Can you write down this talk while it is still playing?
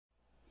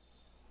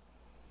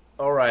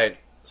All right,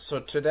 so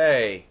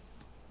today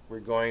we're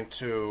going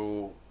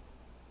to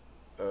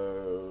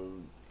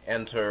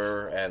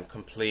enter and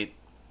complete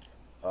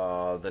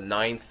the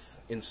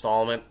ninth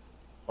installment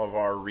of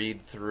our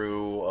read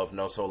through of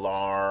No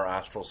Solar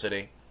Astral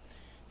City.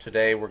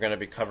 Today we're going to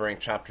be covering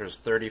chapters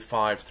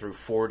 35 through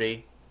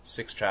 40,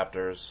 6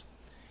 chapters,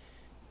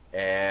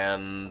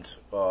 and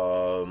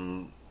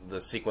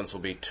the sequence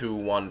will be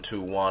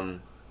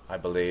 2-1-2-1, I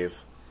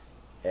believe,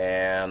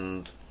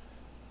 and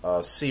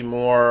see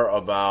more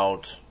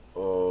about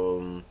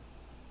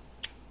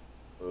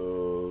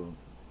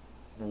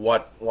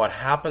what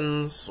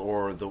happens,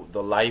 or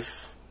the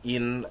life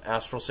in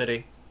Astral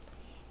City,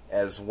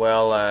 as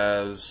well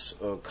as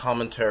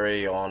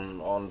commentary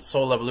on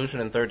soul evolution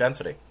and third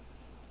density,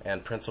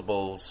 and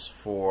principles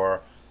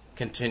for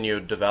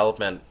continued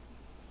development,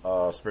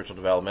 spiritual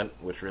development,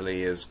 which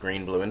really is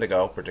green, blue,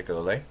 indigo,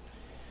 particularly.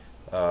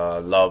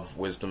 Love,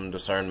 wisdom,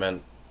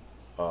 discernment,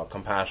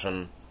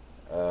 compassion,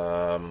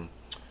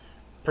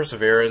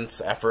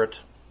 perseverance,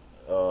 effort,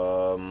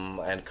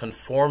 and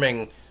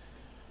conforming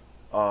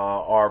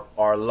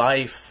our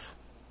life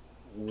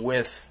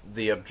with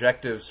the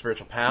objective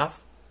spiritual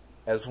path,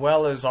 as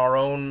well as our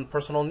own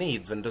personal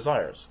needs and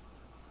desires.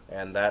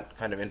 And that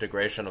kind of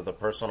integration of the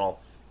personal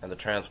and the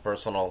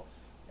transpersonal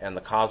and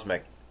the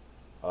cosmic,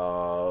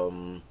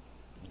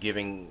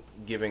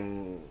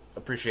 giving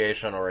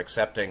appreciation or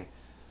accepting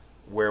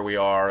where we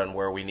are and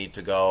where we need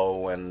to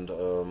go, and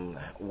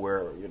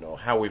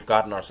how we've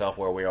gotten ourselves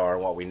where we are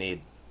and what we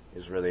need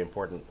is really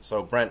important.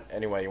 So, Brent,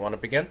 anyway, you want to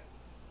begin?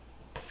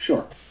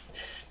 Sure.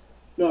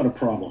 Not a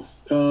problem.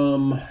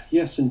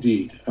 Yes,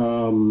 indeed.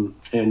 And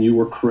you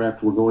were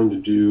correct. We're going to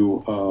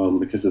do,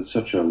 because it's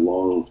such a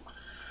long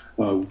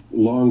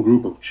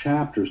group of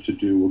chapters to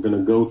do, we're going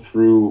to go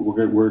through,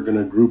 we're going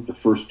to group the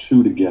first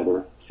two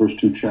together, first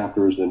two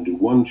chapters, then do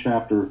one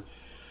chapter,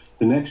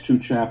 the next two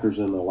chapters,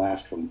 and the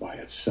last one by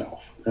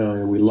itself.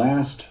 We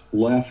last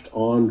left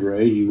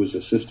Andre. He was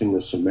assisting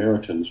the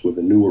Samaritans with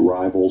the new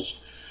arrivals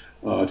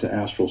to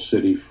Astral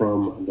City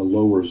from the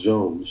lower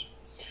zones.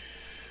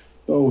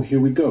 So here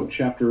we go.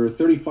 Chapter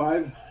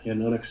 35,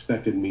 An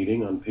Unexpected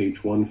Meeting, on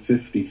page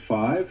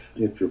 155,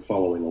 if you're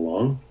following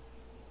along.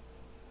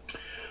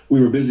 We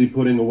were busy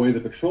putting away the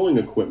patrolling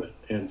equipment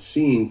and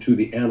seeing to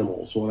the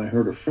animals when I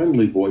heard a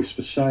friendly voice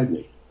beside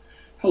me.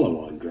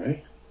 "Hello,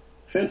 Andre.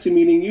 Fancy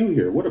meeting you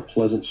here. What a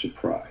pleasant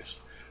surprise."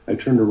 I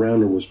turned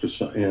around and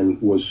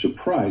was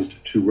surprised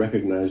to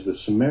recognize the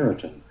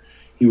Samaritan.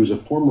 He was a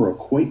former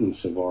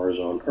acquaintance of ours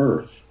on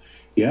Earth.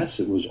 Yes,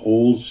 it was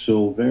old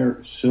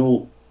Silveria,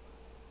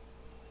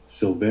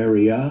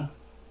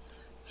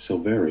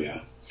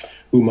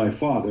 who my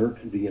father,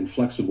 the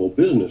inflexible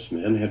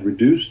businessman, had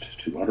reduced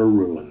to utter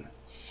ruin.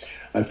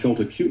 I felt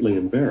acutely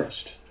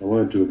embarrassed. I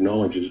wanted to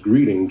acknowledge his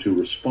greeting, to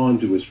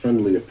respond to his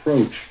friendly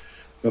approach,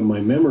 but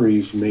my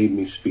memories made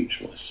me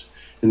speechless.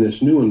 In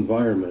this new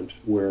environment,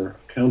 where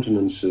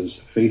countenances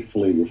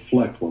faithfully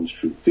reflect one's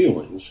true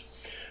feelings,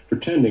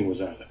 pretending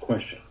was out of the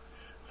question.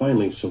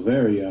 Finally,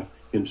 Silveria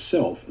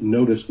himself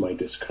noticed my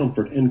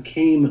discomfort and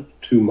came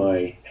to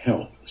my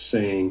help,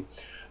 saying,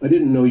 "I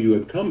didn't know you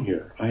had come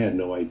here. I had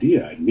no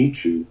idea I'd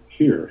meet you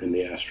here in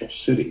the Astral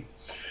City."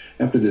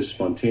 After this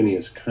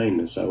spontaneous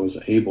kindness, I was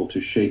able to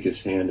shake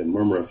his hand and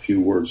murmur a few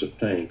words of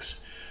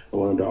thanks. I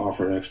wanted to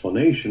offer an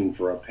explanation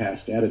for our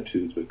past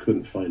attitudes, but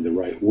couldn't find the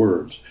right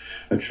words.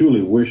 I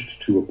truly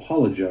wished to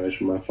apologize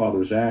for my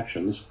father's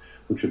actions,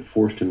 which had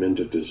forced him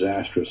into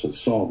disastrous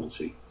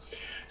insolvency.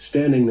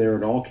 Standing there,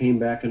 it all came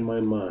back in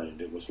my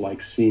mind. It was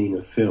like seeing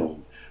a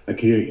film. I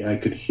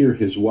could hear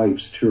his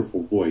wife's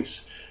tearful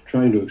voice,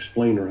 trying to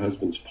explain her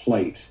husband's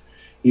plight.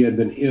 He had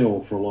been ill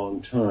for a long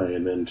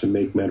time, and to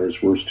make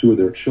matters worse, 2 of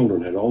their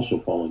children had also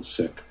fallen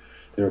sick.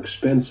 Their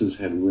expenses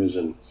had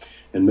risen,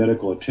 and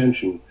medical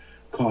attention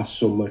cost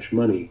so much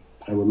money.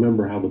 I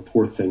remember how the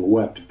poor thing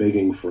wept,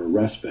 begging for a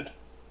respite.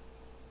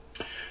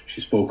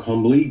 She spoke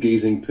humbly,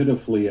 gazing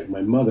pitifully at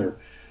my mother,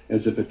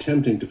 as if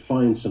attempting to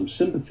find some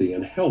sympathy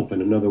and help in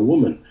another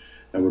woman.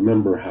 I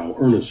remember how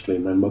earnestly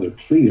my mother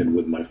pleaded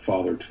with my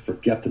father to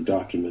forget the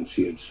documents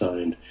he had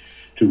signed,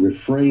 to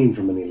refrain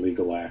from any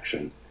legal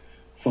action.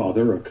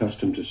 Father,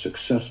 accustomed to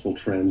successful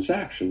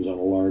transactions on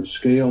a large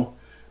scale,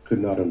 could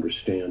not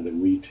understand the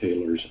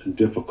retailer's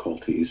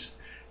difficulties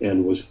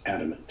and was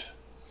adamant.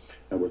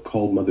 I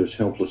recalled Mother's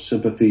helpless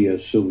sympathy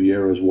as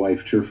Silveira's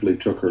wife tearfully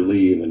took her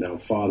leave, and how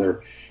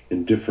Father,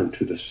 indifferent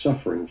to the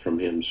suffering from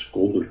him,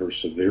 scolded her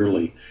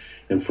severely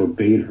and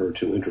forbade her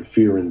to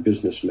interfere in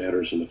business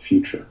matters in the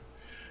future.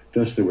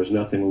 Thus there was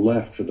nothing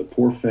left for the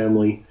poor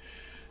family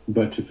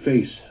but to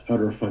face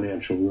utter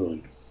financial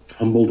ruin.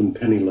 Humbled and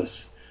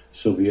penniless,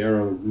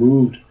 Silveira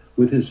moved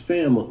with his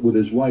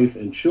wife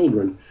and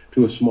children,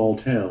 to a small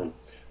town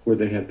where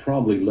they had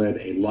probably led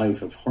a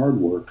life of hard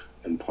work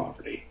and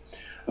poverty.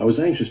 I was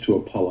anxious to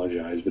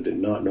apologize, but did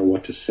not know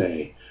what to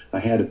say. I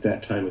had at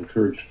that time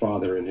encouraged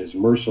Father in his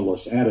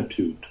merciless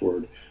attitude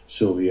toward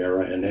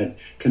Silveira, and had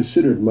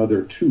considered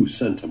Mother too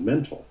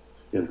sentimental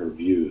in her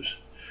views.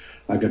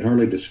 I could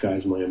hardly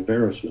disguise my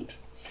embarrassment.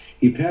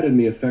 He patted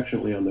me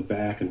affectionately on the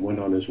back and went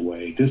on his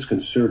way.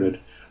 Disconcerted,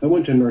 I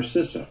went to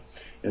Narcissa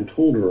and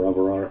told her of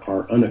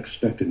our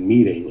unexpected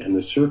meeting and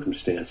the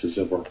circumstances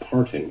of our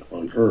parting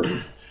on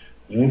earth.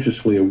 I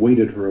anxiously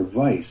awaited her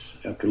advice.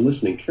 After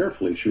listening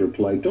carefully, she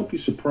replied, "Don't be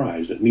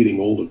surprised at meeting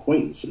old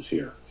acquaintances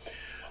here.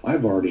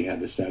 I've already had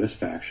the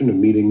satisfaction of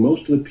meeting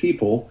most of the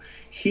people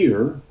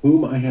here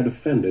whom I had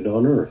offended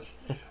on earth.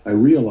 I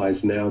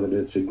realize now that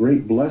it's a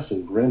great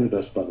blessing granted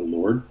us by the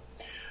Lord,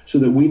 so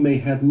that we may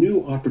have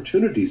new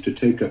opportunities to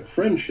take up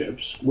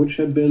friendships which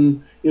have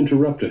been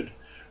interrupted,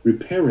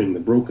 repairing the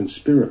broken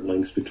spirit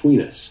links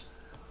between us.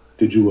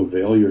 Did you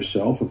avail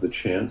yourself of the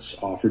chance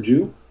offered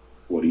you?"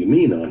 "What do you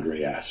mean?"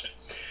 Andre asked.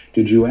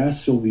 "Did you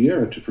ask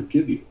Silviera to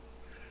forgive you?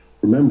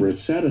 Remember,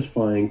 it's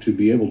satisfying to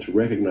be able to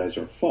recognize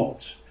our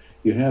faults.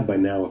 You have by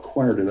now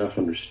acquired enough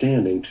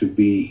understanding to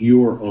be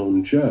your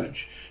own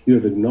judge. You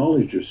have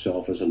acknowledged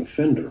yourself as an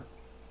offender.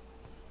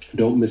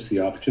 Don't miss the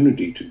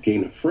opportunity to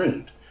gain a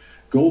friend.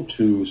 Go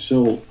to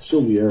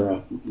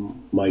Silviera,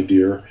 my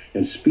dear,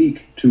 and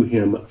speak to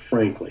him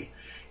frankly.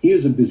 He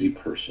is a busy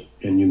person,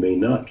 and you may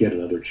not get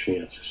another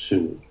chance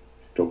soon.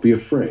 Don't be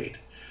afraid.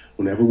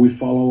 Whenever we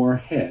follow our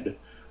head,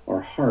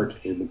 our heart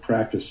in the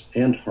practice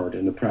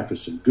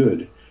of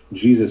good,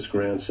 Jesus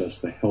grants us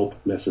the help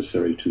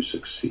necessary to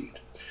succeed."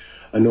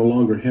 I no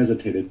longer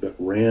hesitated, but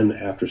ran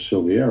after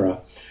Silviera,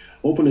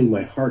 opening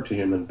my heart to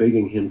him and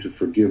begging him to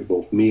forgive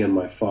both me and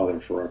my father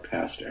for our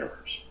past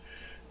errors.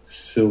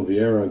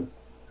 Silviera,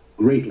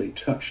 greatly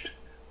touched,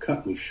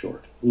 cut me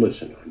short.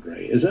 "Listen,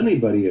 Andre, is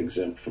anybody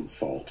exempt from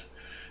fault?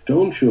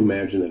 Do you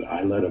imagine that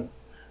I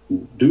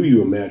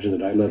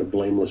led a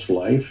blameless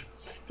life?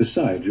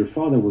 Besides, your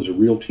father was a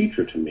real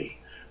teacher to me.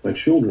 My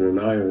children and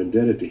I are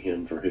indebted to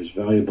him for his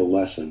valuable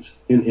lessons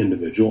in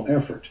individual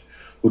effort.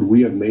 Would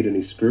we have made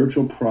any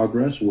spiritual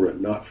progress were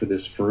it not for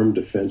this firm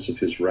defense of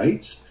his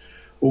rights?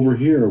 Over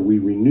here, we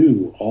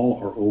renew all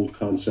our old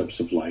concepts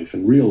of life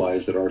and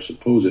realize that our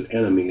supposed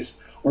enemies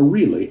are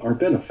really our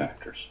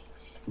benefactors.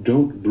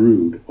 Don't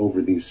brood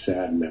over these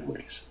sad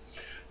memories.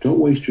 Don't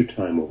waste your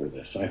time over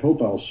this. I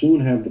hope I'll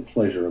soon have the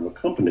pleasure of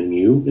accompanying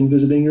you in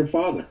visiting your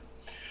father."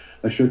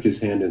 I shook his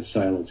hand in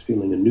silence,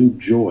 feeling a new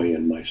joy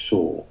in my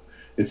soul.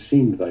 It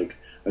seemed like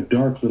a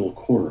dark little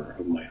corner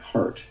of my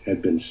heart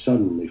had been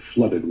suddenly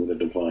flooded with a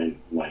divine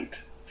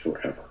light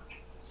forever.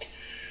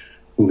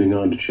 Moving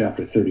on to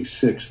chapter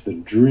 36, the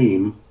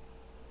dream.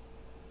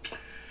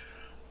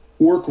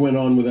 Work went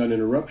on without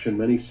interruption.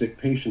 Many sick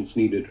patients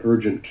needed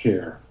urgent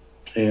care,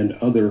 and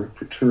other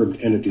perturbed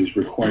entities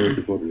required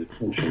devoted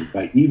attention.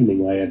 By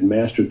evening, I had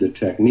mastered the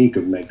technique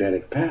of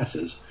magnetic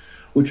passes,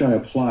 which I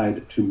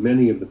applied to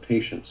many of the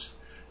patients.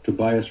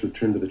 Tobias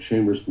returned to the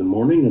chambers in the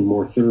morning, and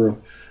more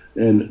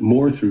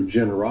through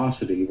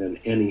generosity than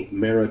any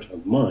merit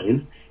of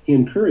mine, he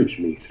encouraged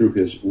me through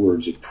his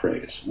words of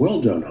praise. "Well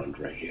done,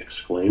 Andre," he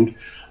exclaimed.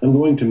 "I'm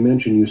going to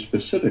mention you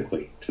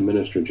specifically to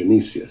Minister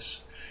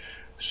Genesius,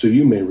 so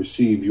you may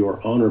receive your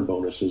honor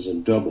bonuses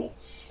in double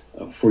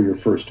for your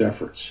first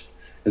efforts."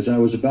 As I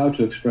was about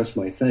to express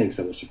my thanks,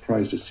 I was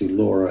surprised to see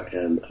Laura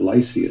and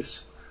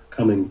Lysias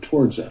coming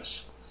towards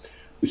us.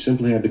 "We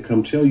simply had to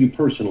come tell you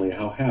personally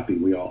how happy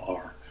we all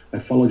are. I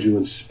followed you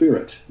in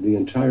spirit the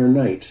entire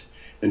night,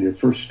 and your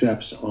first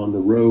steps on the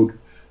road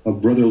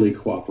of brotherly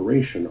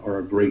cooperation are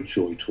a great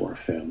joy to our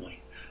family.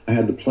 I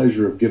had the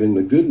pleasure of giving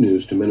the good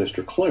news to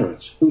Minister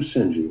Clarence, who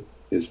sends you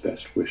his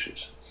best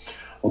wishes."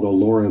 Although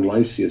Laura and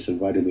Lysias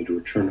invited me to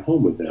return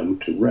home with them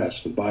to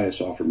rest, Tobias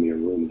offered me a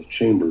room in the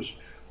chambers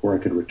where I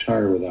could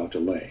retire without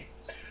delay.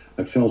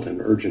 I felt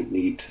an urgent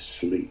need to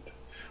sleep.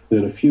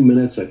 Within a few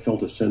minutes, I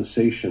felt a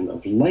sensation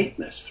of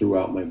lightness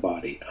throughout my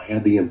body. I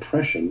had the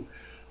impression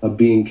of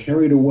being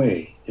carried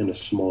away in a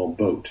small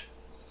boat.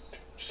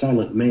 A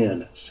silent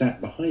man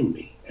sat behind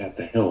me at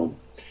the helm.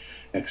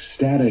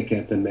 Ecstatic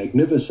at the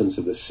magnificence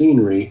of the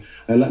scenery,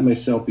 I let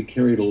myself be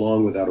carried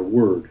along without a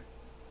word.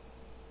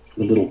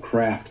 The little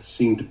craft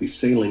seemed to be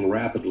sailing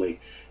rapidly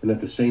and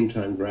at the same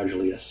time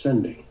gradually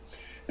ascending.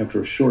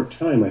 After a short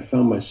time, I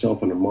found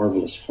myself in a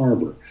marvelous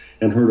harbor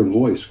and heard a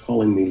voice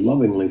calling me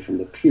lovingly from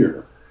the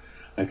pier.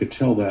 I could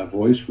tell that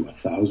voice from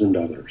 1,000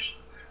 others.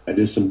 I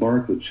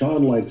disembarked with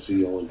childlike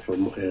zeal,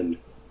 and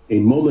a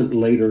moment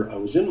later I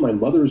was in my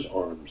mother's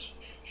arms.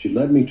 She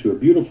led me to a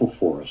beautiful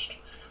forest,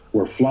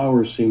 where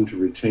flowers seemed to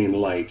retain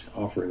light,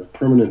 offering a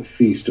permanent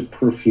feast of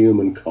perfume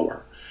and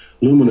color.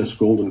 Luminous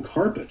golden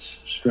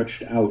carpets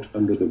stretched out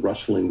under the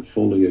rustling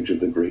foliage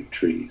of the great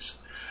trees.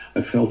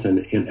 I felt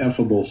an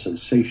ineffable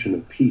sensation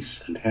of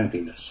peace and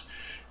happiness,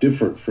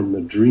 different from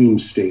the dream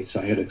states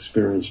I had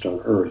experienced on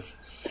earth.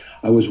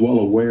 I was well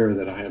aware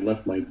that I had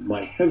left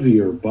my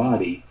heavier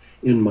body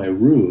in my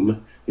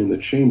room in the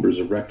chambers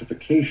of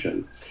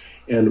rectification,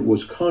 and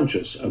was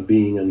conscious of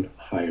being in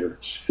a higher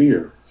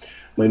sphere.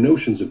 My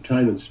notions of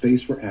time and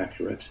space were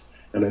accurate,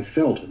 and I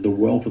felt the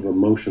wealth of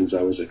emotions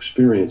I was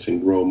experiencing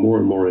grow more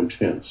and more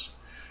intense.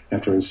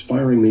 After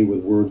inspiring me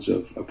with words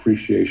of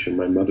appreciation,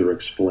 my mother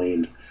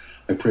explained,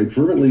 "I prayed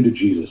fervently to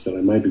Jesus that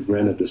I might be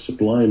granted the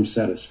sublime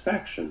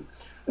satisfaction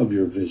of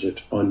your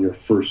visit on your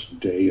first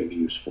day of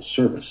useful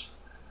service.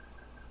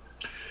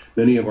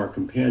 Many of our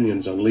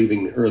companions on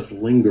leaving the earth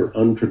linger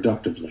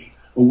unproductively,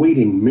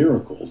 awaiting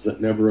miracles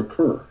that never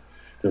occur,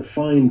 their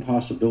fine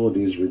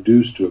possibilities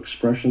reduced to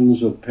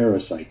expressions of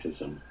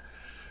parasitism.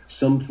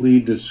 Some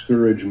plead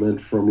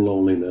discouragement from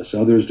loneliness.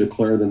 Others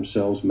declare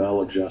themselves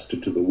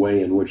maladjusted to the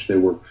way in which they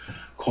were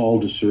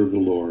called to serve the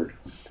Lord.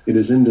 It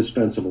is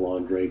indispensable,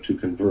 Andre, to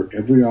convert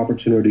every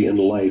opportunity in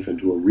life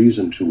into a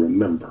reason to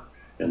remember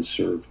and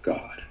serve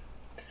God.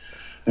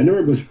 I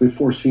never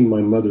before seen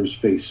my mother's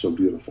face so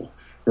beautiful.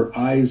 Her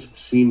eyes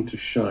seemed to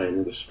shine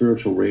with a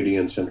spiritual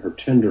radiance, and her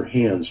tender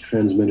hands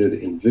transmitted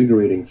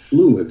invigorating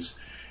fluids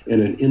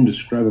and an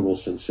indescribable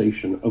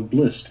sensation of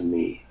bliss to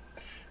me.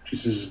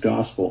 Jesus'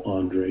 gospel,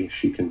 Andre,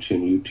 she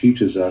continued,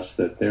 teaches us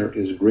that there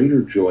is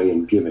greater joy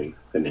in giving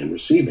than in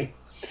receiving.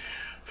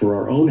 For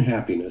our own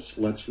happiness,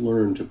 let's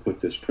learn to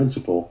put this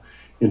principle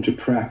into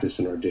practice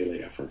in our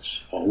daily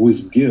efforts.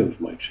 Always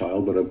give, my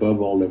child, but above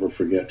all, never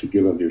forget to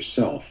give of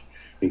yourself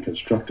in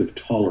constructive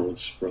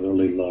tolerance,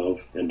 brotherly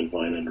love, and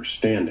divine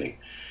understanding.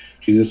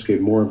 Jesus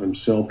gave more of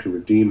himself to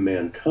redeem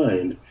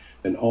mankind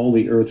than all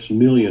the earth's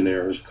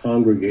millionaires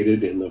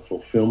congregated in the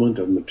fulfillment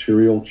of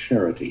material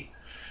charity,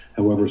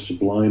 however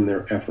sublime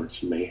their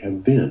efforts may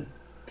have been.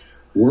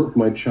 Work,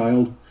 my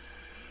child,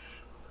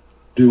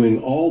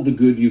 doing all the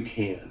good you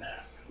can.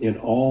 In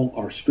all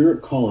our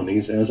spirit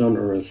colonies, as on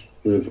earth,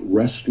 live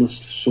restless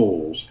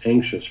souls,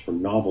 anxious for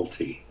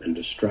novelty and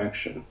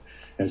distraction.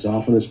 As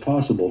often as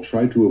possible,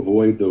 try to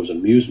avoid those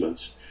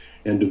amusements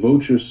and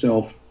devote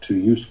yourself to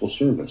useful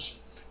service.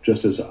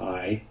 Just as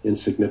I,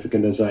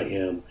 insignificant as I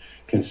am,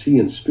 can see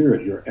in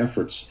spirit your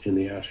efforts in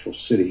the astral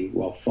city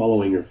while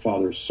following your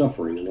Father's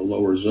suffering in the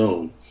lower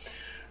zone,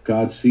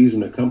 God sees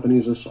and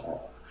accompanies us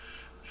all,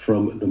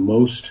 from the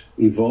most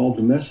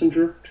evolved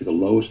messenger to the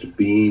lowest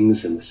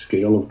beings in the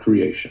scale of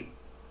creation.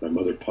 My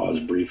mother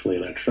paused briefly,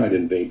 and I tried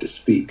in vain to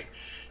speak.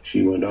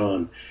 She went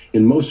on,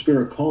 in most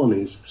spirit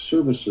colonies,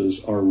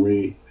 services are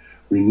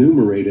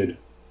remunerated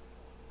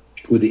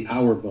with the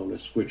hour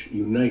bonus, which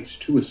unites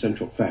two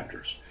essential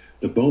factors.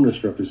 The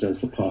bonus represents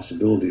the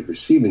possibility of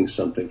receiving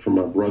something from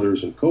our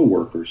brothers and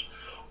co-workers,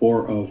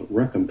 or of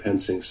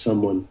recompensing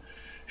someone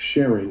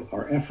sharing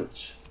our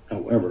efforts.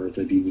 However,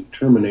 the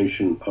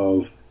determination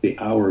of the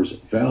hour's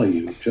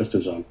value, just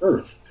as on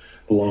earth,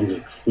 belongs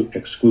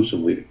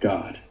exclusively to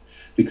God.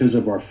 Because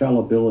of our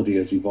fallibility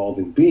as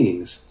evolving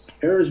beings,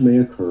 errors may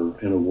occur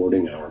in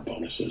awarding hour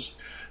bonuses.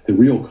 The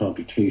real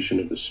computation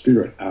of the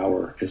spirit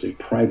hour is a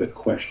private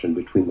question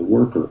between the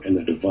worker and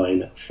the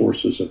divine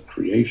forces of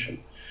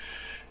creation.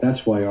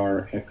 That's why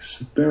our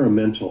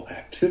experimental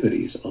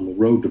activities on the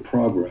road to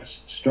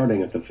progress,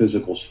 starting at the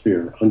physical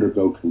sphere,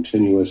 undergo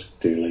continuous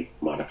daily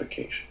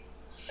modification.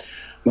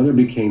 Mother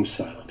became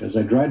silent. As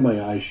I dried my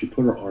eyes, she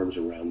put her arms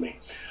around me.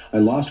 I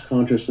lost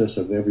consciousness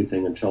of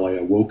everything until I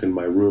awoke in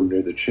my room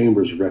near the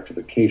chambers of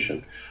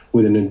rectification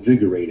with an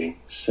invigorating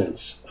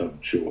sense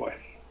of joy.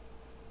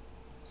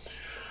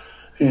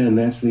 And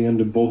that's the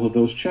end of both of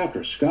those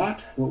chapters.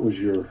 Scott, what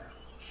was your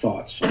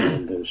thoughts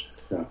on those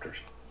chapters?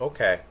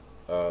 Okay,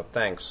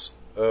 thanks.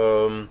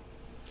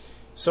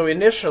 So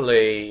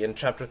initially, in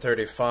chapter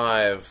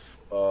 35,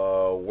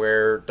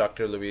 where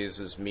Dr. Luis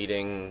is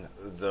meeting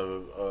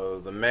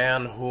the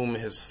man whom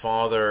his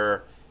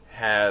father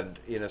had,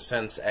 in a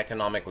sense,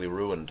 economically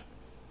ruined,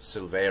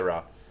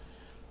 Silveira,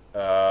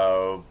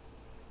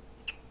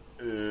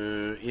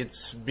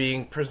 it's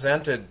being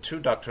presented to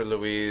Dr.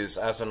 Luis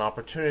as an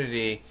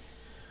opportunity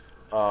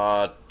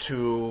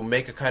to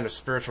make a kind of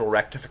spiritual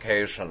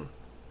rectification.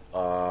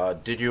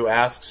 Did you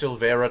ask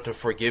Silveira to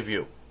forgive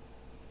you?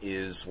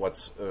 Is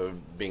what's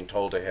being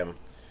told to him,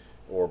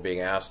 or being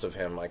asked of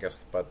him, I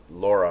guess. But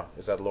Laura,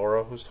 is that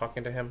Laura who's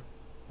talking to him,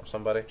 or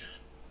somebody?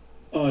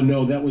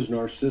 No, that was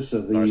Narcissa,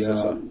 the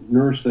Narcissa.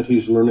 nurse that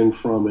he's learning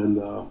from in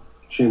the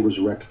chambers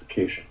of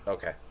rectification.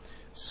 Okay,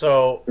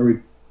 so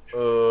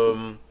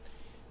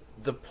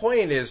the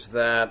point is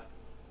that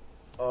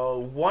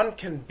one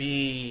can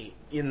be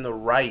in the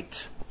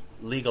right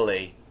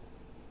legally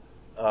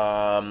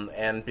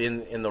and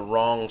been in the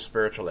wrong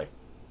spiritually.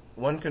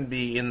 One can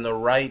be in the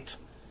right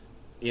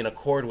in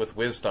accord with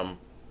wisdom,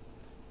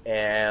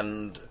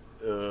 and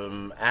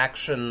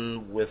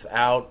action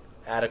without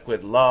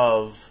adequate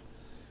love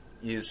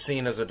is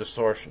seen as a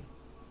distortion.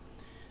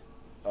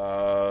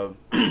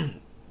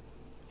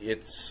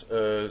 It's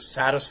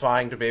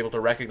satisfying to be able to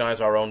recognize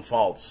our own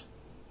faults,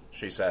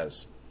 she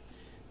says.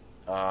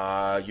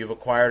 You've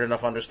acquired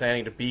enough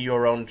understanding to be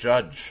your own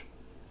judge.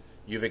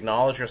 You've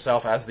acknowledged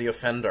yourself as the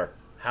offender.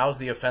 How's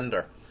the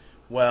offender?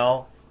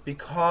 Well,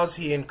 because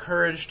he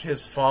encouraged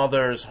his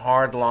father's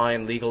hard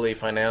line legally,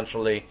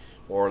 financially,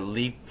 or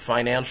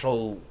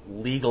financial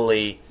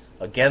legally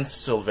against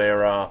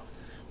Silveira,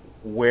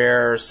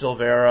 where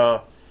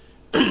Silveira,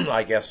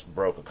 I guess,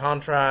 broke a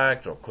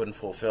contract or couldn't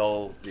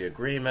fulfill the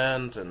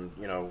agreement, and,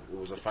 it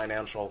was a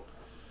financial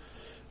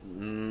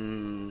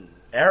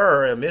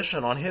error,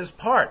 omission on his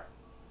part.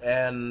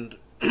 And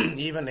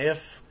even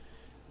if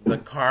the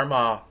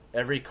karma,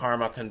 every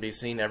karma can be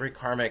seen, every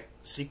karmic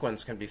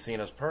sequence can be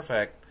seen as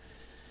perfect,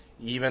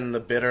 even the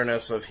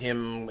bitterness of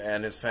him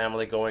and his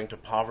family going to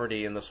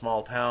poverty in the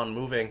small town,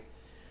 moving,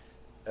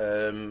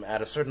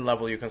 at a certain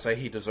level you can say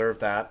he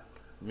deserved that.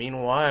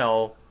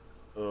 Meanwhile,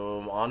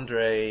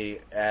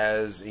 Andre,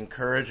 as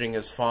encouraging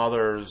his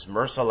father's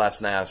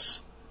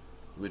mercilessness,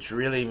 which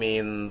really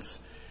means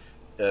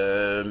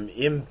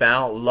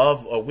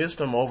love,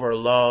 wisdom over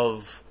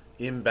love,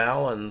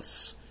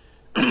 imbalance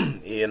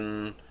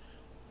in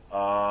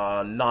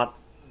not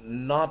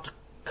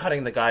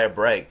cutting the guy a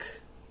break,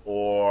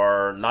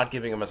 or not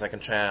giving him a second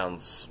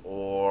chance,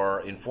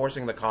 or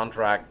enforcing the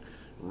contract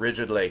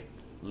rigidly,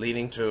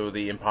 leading to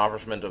the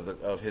impoverishment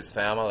of his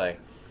family.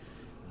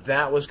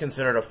 That was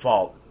considered a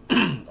fault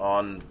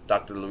on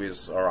Dr.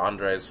 Luis or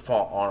Andre's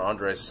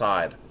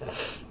side,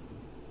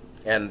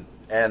 and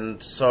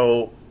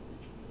so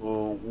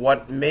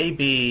what may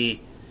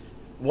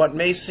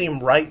seem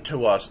right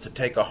to us to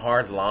take a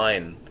hard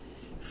line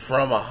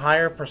from a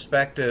higher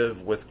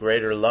perspective with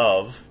greater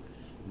love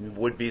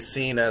would be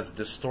seen as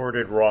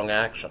distorted wrong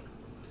action.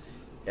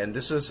 And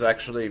this is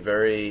actually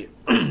very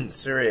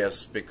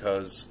serious,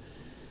 because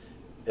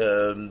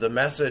the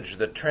message,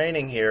 the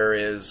training here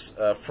is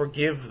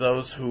forgive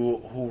those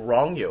who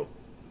wrong you.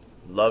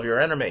 Love your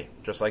enemy,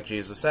 just like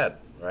Jesus said,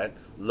 right?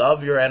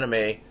 Love your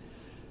enemy,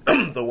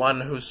 the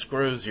one who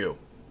screws you.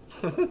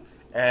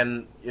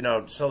 And,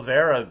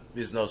 Silvera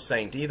is no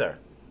saint either.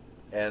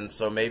 And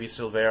so maybe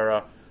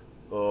Silvera,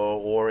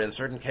 or in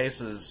certain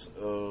cases,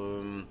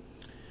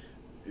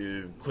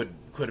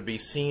 could be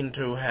seen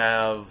to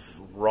have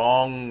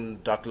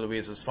wronged Dr.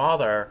 Luis's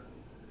father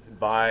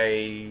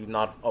by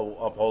not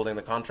upholding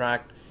the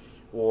contract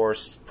or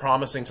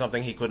promising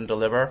something he couldn't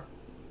deliver,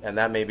 and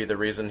that may be the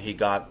reason he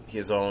got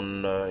his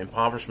own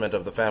impoverishment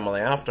of the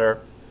family after.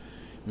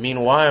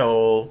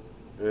 Meanwhile,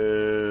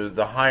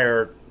 the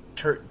higher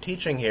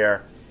teaching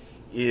here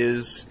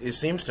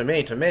seems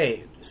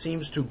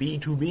to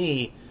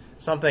be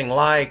something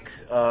like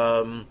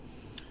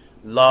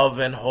love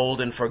and hold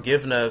in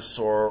forgiveness,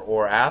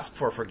 or ask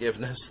for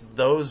forgiveness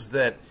those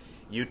that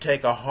you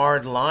take a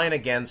hard line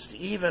against,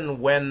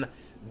 even when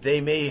they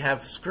may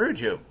have screwed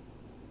you.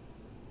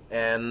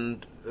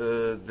 And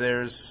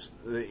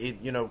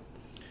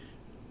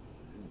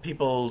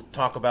people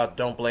talk about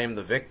don't blame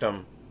the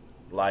victim,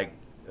 like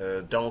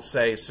don't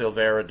say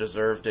Silvera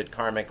deserved it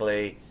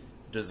karmically,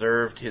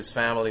 deserved his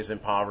family's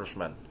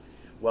impoverishment.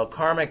 Well,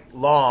 karmic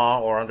law,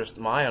 or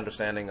my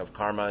understanding of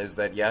karma, is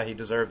that, yeah, he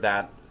deserved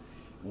that,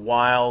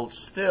 while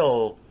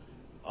still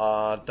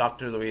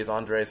Dr. Luis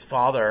Andre's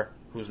father,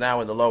 who's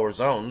now in the lower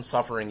zone,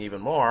 suffering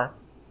even more,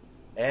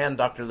 and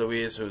Dr.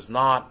 Luis, who's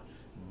not,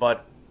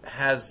 but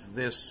has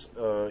this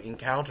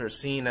encounter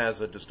seen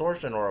as a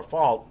distortion or a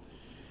fault,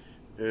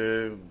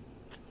 could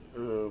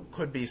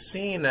be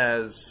seen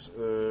as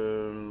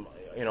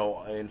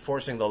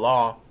enforcing the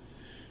law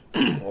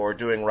or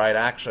doing right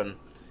action,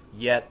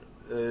 yet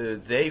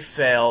they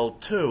fail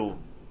too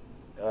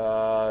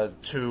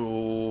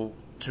to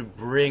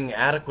bring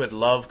adequate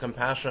love,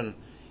 compassion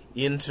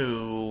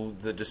into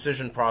the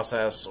decision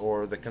process,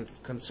 or the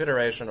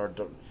consideration, or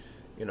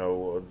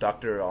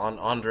Dr.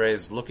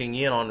 Andre's looking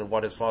in on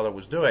what his father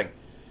was doing,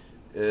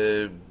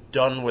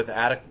 done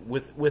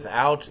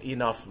without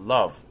enough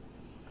love.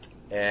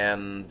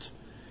 And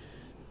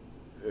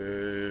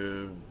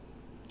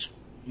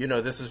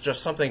this is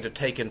just something to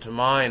take into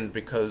mind,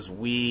 because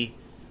we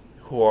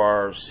who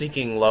are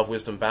seeking love,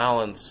 wisdom,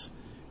 balance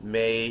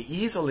may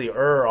easily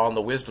err on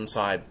the wisdom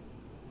side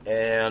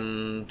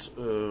and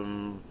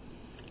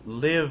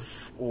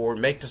live or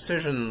make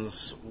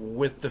decisions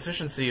with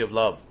deficiency of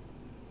love,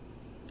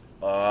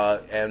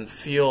 and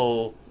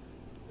feel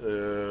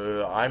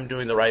I'm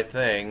doing the right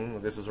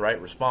thing, this is the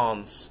right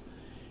response,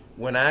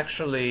 when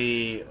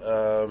actually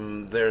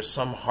there's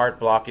some heart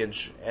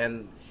blockage.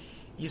 And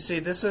you see,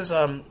 this is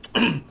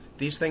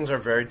these things are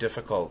very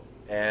difficult,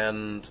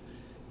 and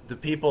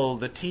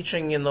the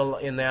teaching in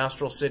the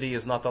astral city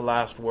is not the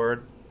last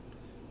word,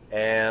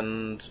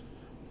 and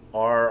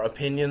our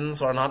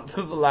opinions are not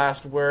the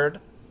last word,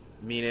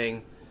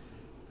 meaning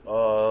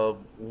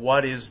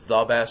what is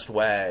the best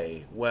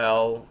way?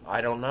 Well, I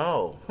don't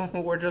know.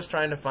 We're just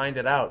trying to find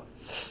it out.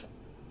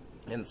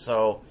 And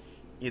so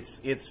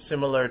it's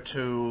similar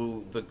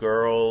to the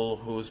girl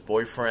whose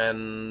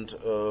boyfriend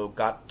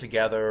got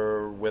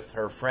together with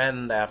her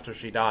friend after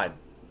she died,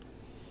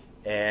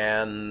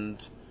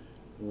 and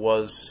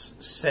was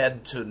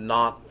said to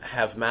not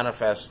have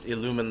manifest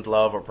illumined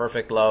love or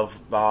perfect love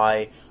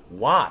by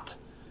what?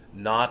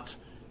 Not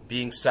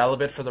being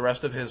celibate for the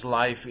rest of his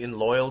life in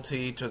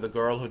loyalty to the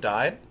girl who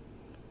died?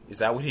 Is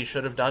that what he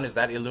should have done? Is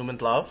that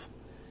illumined love?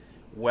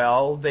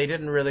 Well, they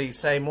didn't really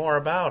say more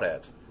about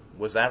it.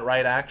 Was that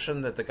right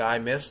action that the guy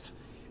missed?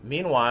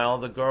 Meanwhile,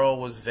 the girl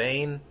was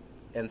vain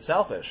and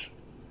selfish,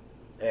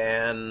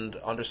 and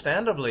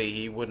understandably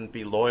he wouldn't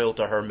be loyal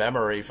to her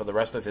memory for the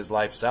rest of his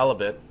life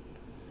celibate.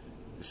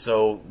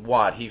 So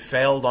what? He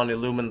failed on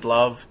illumined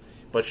love,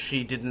 but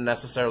she didn't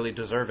necessarily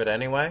deserve it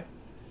anyway?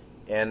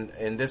 And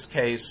in this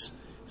case,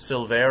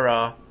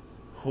 Silvera,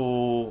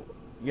 who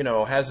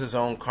has his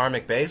own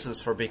karmic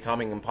basis for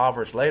becoming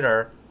impoverished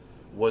later,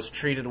 was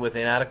treated with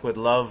inadequate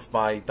love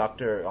by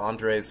Dr.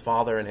 Andre's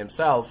father and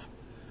himself,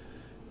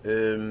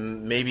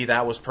 maybe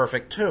that was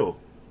perfect too.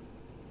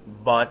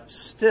 But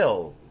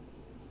still,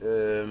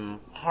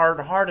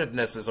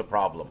 hard-heartedness is a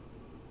problem.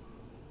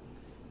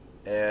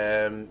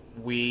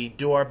 We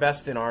do our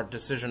best in our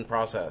decision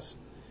process,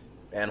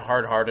 and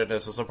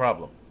hard-heartedness is a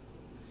problem.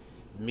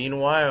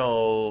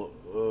 Meanwhile,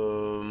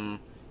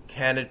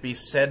 can it be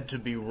said to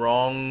be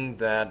wrong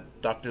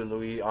that Dr.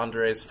 Louis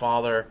Andre's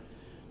father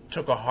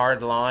took a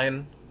hard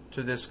line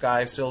to this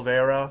guy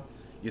Silvera?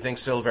 You think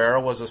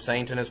Silvera was a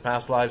saint in his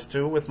past lives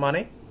too with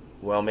money?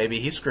 Well, maybe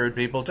he screwed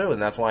people too,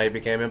 and that's why he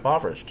became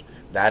impoverished.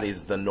 That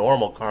is the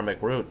normal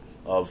karmic root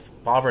of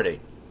poverty,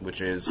 which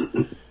is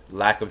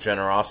lack of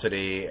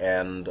generosity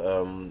and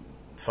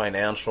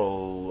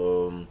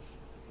financial,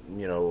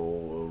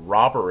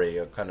 robbery,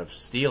 a kind of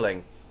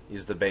stealing,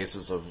 is the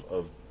basis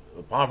of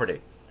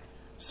poverty.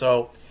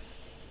 So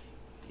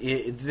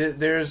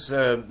there's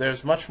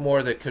much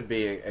more that could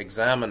be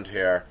examined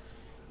here,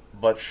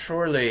 but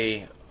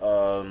surely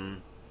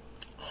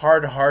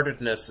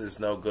hard-heartedness is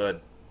no good.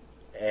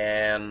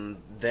 And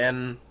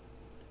then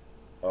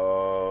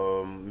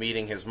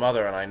meeting his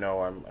mother, and I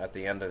know I'm at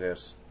the end of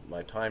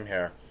my time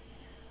here,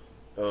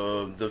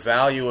 the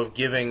value of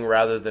giving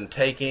rather than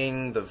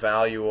taking, the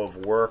value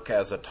of work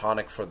as a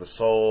tonic for the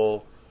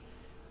soul,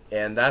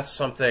 and that's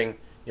something,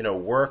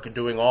 work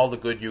doing all the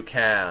good you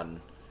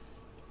can,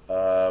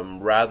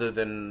 rather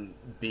than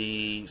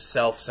be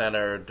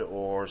self-centered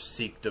or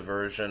seek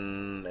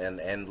diversion and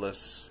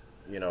endless,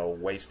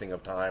 wasting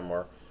of time,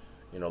 or,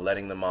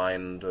 letting the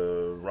mind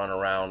run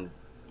around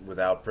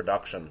without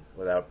production,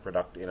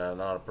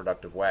 not a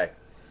productive way.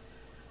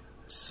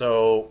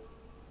 So,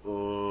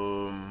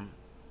 the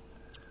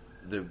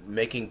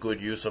making good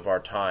use of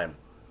our time.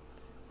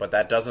 But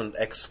that doesn't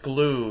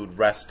exclude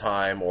rest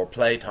time or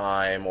play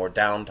time or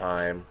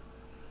downtime.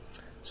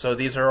 So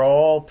these are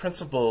all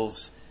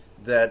principles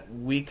that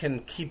we can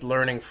keep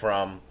learning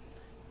from,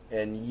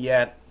 and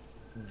yet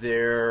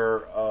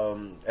their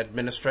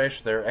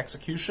administration, their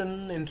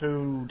execution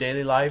into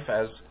daily life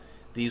as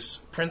these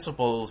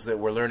principles that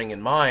we're learning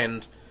in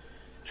mind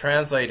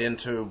translate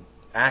into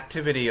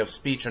activity of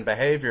speech and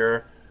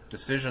behavior,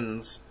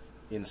 decisions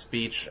in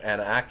speech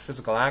and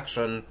physical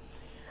action,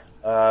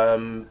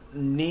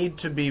 need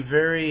to be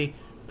very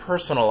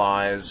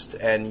personalized,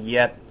 and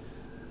yet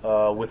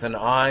with an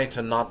eye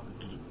to not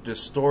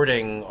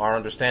distorting our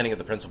understanding of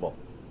the principle,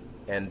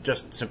 and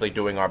just simply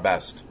doing our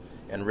best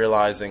and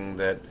realizing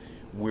that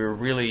we're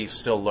really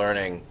still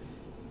learning,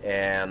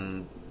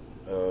 and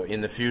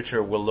in the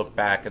future we'll look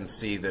back and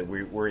see that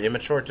we're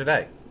immature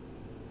today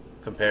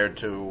compared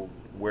to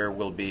where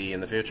we'll be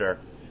in the future.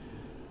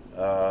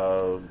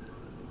 So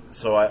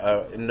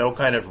no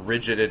kind of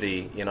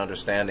rigidity in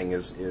understanding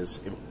is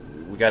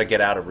we got to get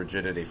out of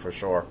rigidity for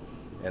sure,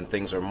 and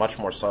things are much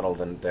more subtle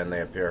than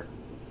they appear.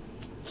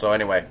 So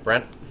anyway,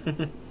 Brent?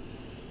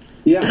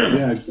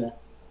 Yeah, exactly.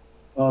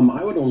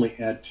 I would only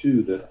add,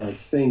 too, that I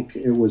think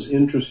it was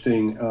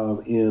interesting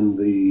in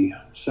the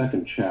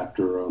second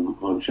chapter,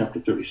 on chapter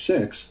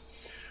 36,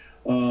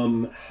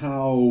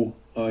 how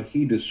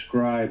he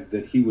described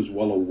that he was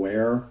well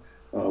aware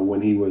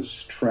when he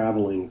was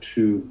traveling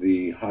to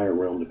the higher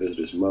realm to visit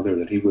his mother,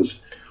 that he was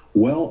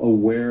well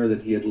aware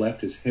that he had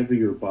left his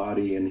heavier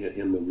body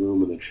in the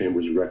room in the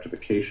chambers of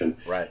rectification,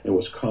 right, and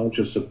was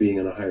conscious of being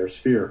in a higher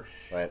sphere.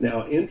 Right.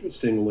 Now,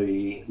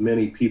 interestingly,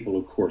 many people,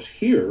 of course,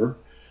 here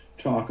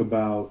talk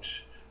about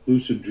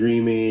lucid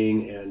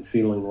dreaming and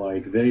feeling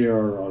like they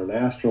are on an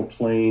astral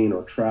plane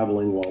or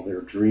traveling while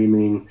they're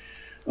dreaming,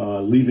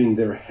 leaving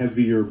their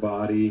heavier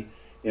body.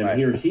 And right.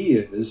 Here he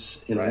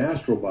is in right. an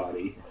astral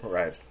body,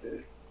 right,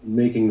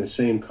 making the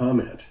same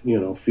comment,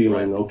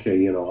 feeling, right.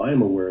 okay,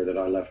 I'm aware that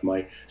I left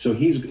my... So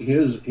his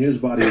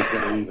body is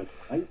getting even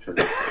lighter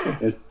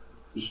as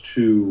opposed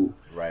to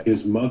right.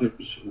 his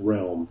mother's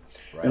realm.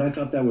 Right. And I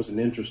thought that was an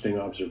interesting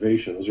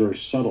observation. It was very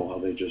subtle how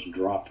they just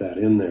dropped that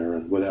in there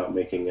and without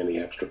making any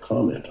extra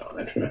comment on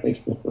it,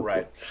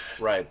 right?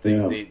 Right.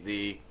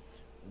 The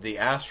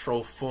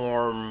astral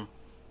form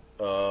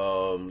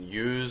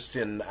used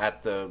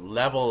at the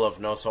level of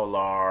No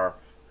Solar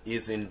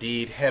is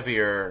indeed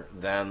heavier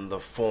than the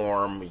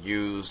form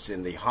used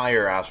in the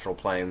higher astral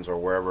planes or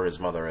wherever his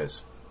mother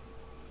is.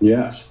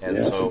 Yes. And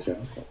yes, so,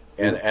 exactly.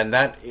 and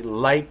that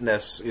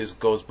lightness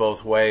goes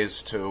both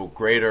ways to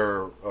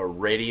greater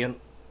radiant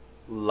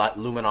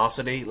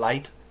luminosity,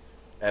 light,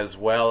 as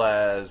well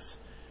as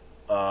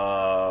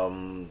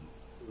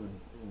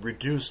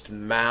reduced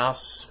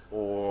mass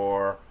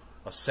or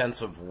a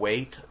sense of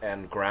weight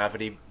and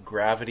gravity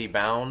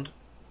bound.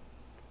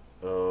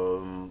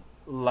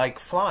 Like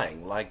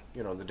flying,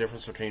 the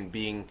difference between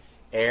being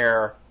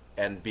air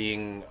and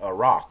being a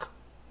rock.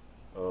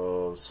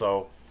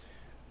 So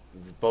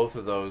both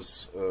of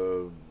those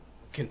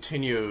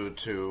continue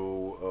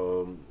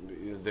to...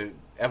 the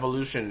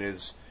evolution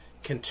is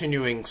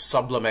continuing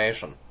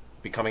sublimation,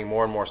 becoming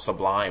more and more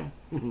sublime,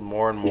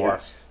 more and more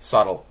yes.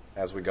 subtle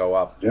as we go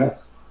up.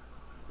 Yes.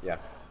 Yeah.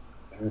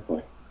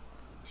 Exactly.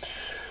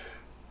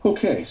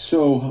 Okay,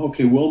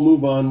 we'll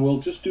move on. We'll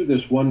just do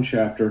this one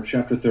chapter,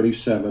 chapter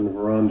 37,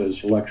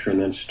 Veranda's lecture,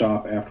 and then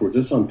stop afterwards.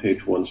 It's on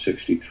page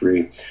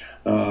 163.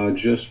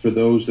 Just for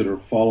those that are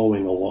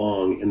following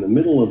along, in the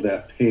middle of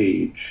that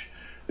page,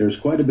 there's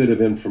quite a bit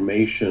of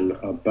information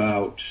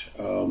about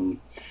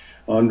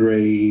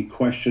Andre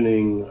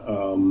questioning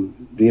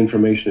the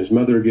information his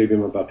mother gave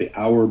him about the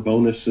hour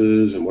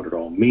bonuses and what it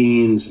all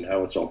means and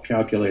how it's all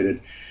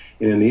calculated.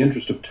 And in the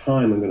interest of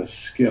time, I'm going to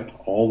skip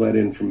all that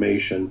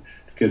information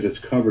because it's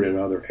covered in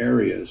other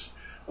areas,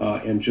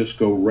 and just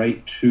go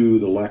right to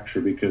the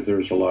lecture because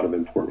there's a lot of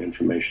important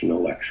information in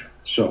the lecture.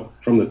 So,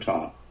 from the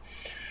top.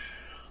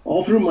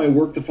 All through my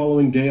work the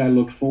following day, I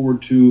looked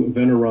forward to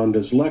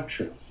Veneranda's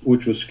lecture,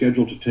 which was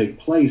scheduled to take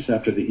place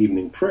after the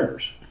evening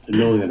prayers. And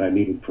knowing that I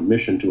needed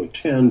permission to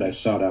attend, I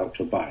sought out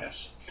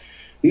Tobias.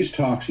 These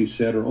talks, he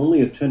said, are only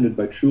attended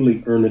by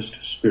truly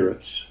earnest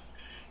spirits.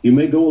 You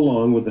may go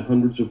along with the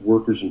hundreds of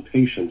workers and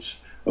patients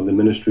of the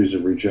ministries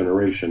of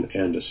regeneration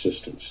and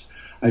assistance.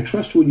 I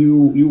trust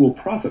you will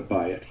profit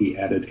by it, he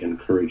added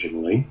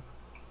encouragingly.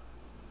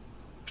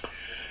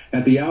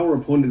 At the hour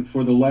appointed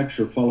for the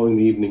lecture following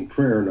the evening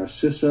prayer,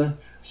 Narcissa,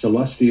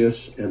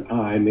 Celestius, and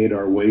I made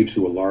our way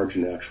to a large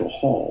natural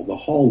hall. The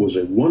hall was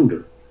a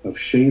wonder of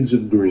shades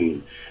of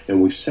green,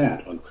 and we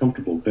sat on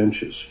comfortable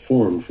benches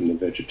formed from the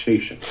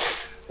vegetation.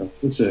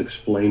 Narcissa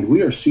explained,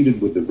 we are seated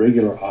with the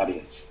regular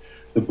audience.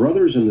 The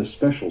brothers in the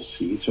special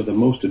seats are the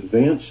most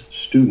advanced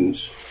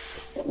students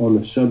on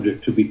the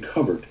subject to be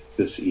covered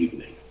this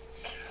evening.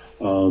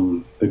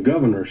 The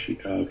governor, she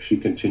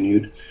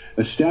continued,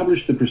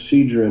 established the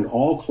procedure in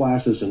all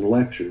classes and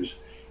lectures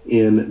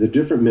in the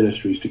different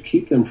ministries to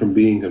keep them from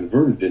being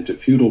converted into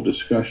futile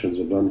discussions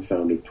of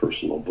unfounded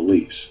personal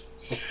beliefs.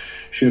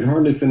 She had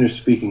hardly finished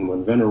speaking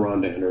when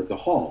Veneranda entered the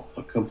hall,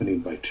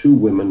 accompanied by two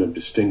women of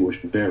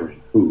distinguished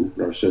bearing, who,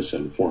 Narcissa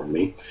informed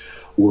me,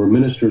 were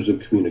ministers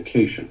of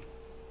communication.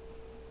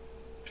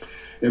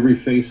 Every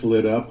face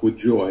lit up with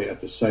joy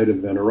at the sight of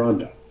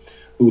Veneranda,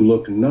 who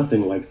looked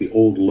nothing like the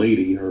old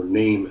lady her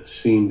name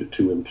seemed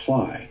to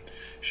imply.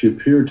 She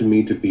appeared to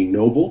me to be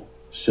noble,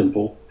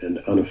 simple, and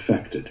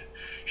unaffected.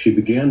 She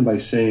began by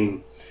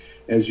saying,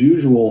 as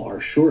usual, our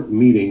short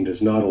meeting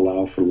does not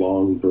allow for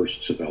long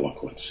bursts of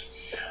eloquence.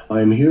 I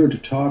am here to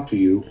talk to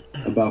you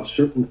about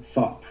certain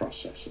thought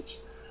processes.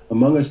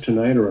 Among us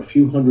tonight are a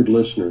few hundred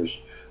listeners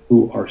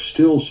who are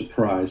still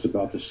surprised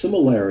about the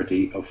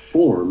similarity of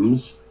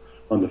forms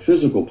on the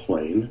physical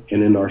plane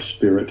and in our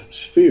spirit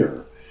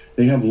sphere.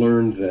 They have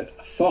learned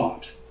that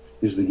thought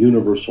is the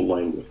universal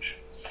language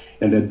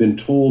and have been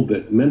told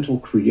that mental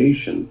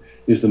creation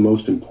is the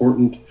most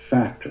important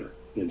factor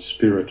in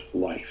spirit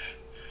life.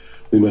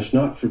 We must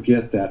not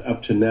forget that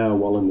up to now,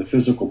 while in the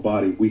physical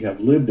body, we have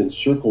lived in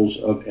circles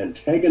of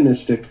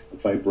antagonistic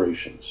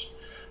vibrations.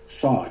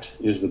 Thought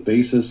is the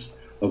basis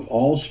of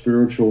all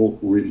spiritual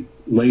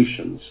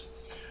relations,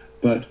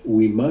 but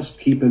we must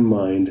keep in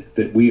mind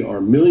that we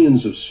are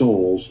millions of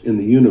souls in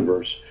the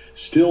universe,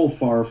 still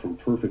far from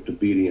perfect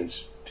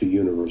obedience to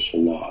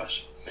universal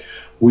laws.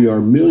 We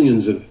are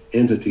millions of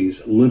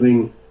entities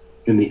living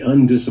in the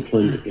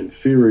undisciplined,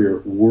 inferior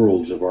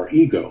worlds of our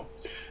ego.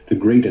 The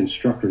great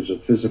instructors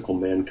of physical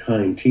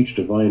mankind teach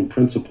divine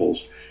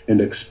principles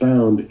and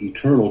expound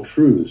eternal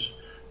truths,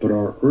 but in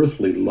our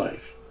earthly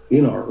life,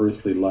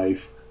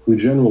 we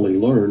generally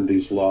learn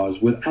these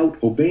laws without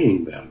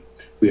obeying them.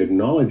 We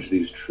acknowledge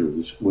these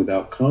truths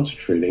without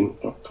consecrating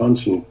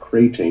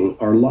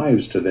our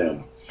lives to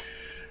them.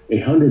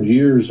 100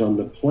 years on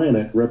the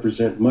planet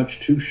represent much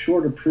too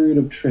short a period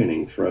of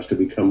training for us to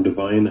become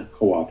divine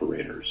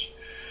cooperators.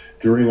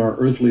 During our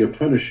earthly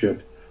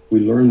apprenticeship,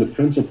 we learn the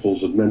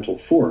principles of mental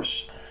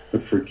force,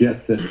 but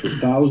forget that for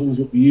thousands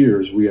of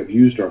years we have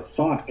used our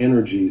thought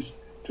energies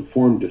to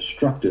form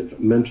destructive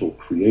mental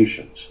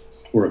creations,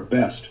 or at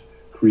best,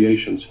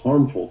 creations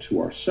harmful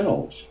to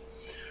ourselves.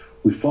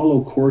 We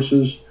follow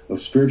courses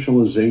of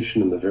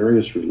spiritualization in the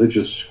various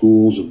religious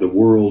schools of the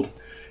world,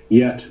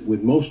 yet,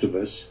 with most of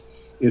us,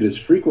 it is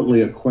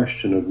frequently a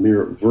question of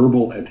mere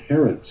verbal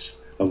adherence,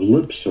 of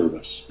lip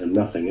service, and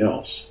nothing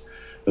else.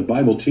 The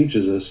Bible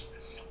teaches us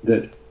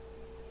that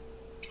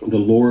the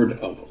Lord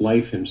of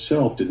life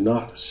himself did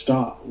not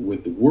stop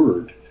with the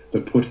word,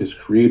 but put his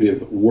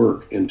creative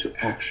work into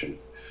action.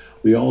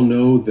 We all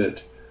know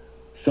that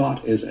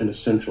thought is an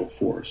essential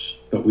force,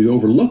 but we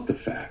overlook the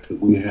fact that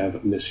we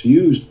have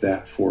misused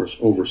that force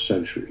over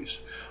centuries.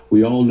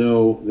 We all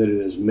know that it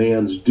is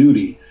man's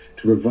duty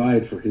to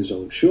provide for his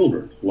own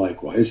children.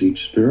 Likewise,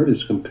 each spirit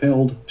is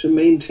compelled to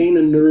maintain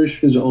and nourish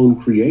his own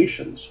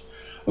creations.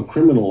 A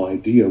criminal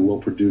idea will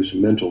produce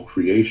mental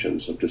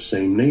creations of the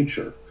same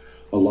nature.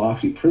 A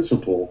lofty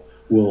principle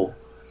will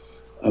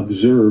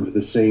observe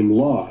the same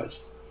laws.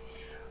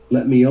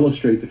 Let me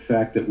illustrate the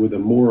fact that with a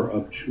more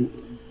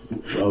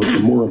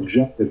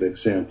objective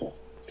example.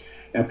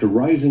 After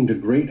rising to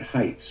great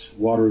heights,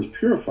 water is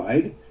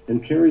purified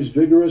and carries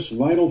vigorous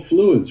vital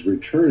fluids,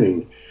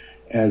 returning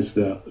as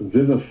the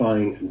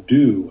vivifying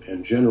dew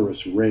and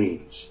generous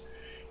rains.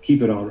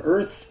 Keep it on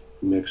earth,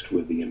 mixed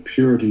with the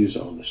impurities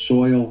on the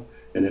soil,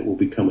 and it will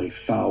become a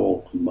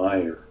foul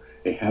mire,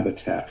 a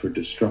habitat for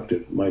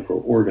destructive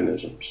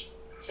microorganisms.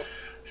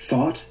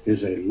 Thought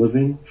is a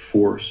living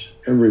force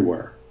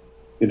everywhere.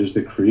 It is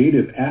the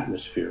creative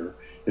atmosphere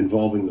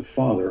involving the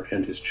Father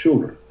and his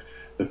children,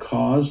 the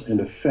cause and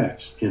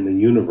effects in the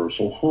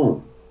universal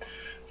home.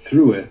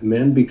 Through it,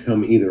 men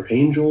become either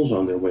angels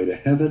on their way to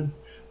heaven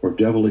or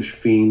devilish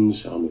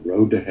fiends on the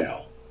road to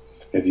hell.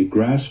 Have you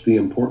grasped the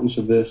importance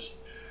of this?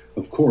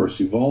 Of course,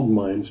 evolved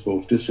minds,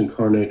 both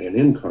disincarnate and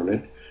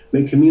incarnate,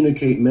 may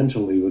communicate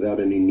mentally without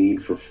any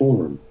need for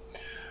form.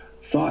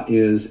 Thought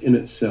is, in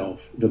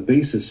itself, the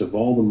basis of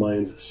all the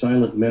mind's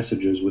silent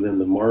messages within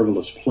the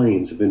marvelous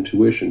planes of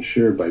intuition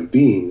shared by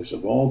beings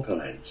of all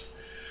kinds.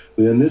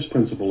 Within this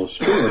principle, a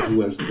spirit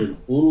who has lived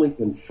only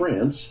in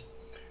France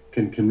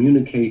can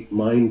communicate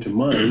mind to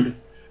mind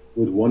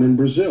with one in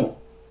Brazil,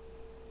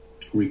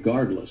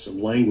 regardless of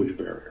language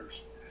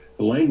barriers.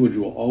 The language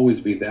will always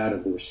be that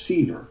of the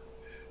receiver.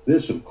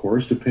 This, of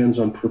course, depends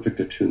on perfect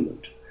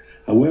attunement.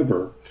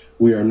 However,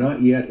 we are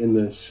not yet in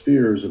the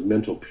spheres of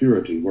mental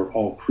purity where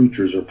all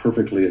creatures are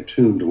perfectly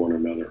attuned to one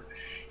another.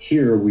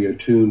 Here we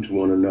attune to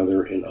one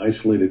another in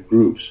isolated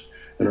groups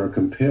and are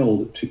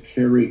compelled to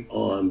carry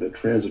on the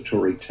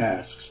transitory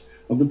tasks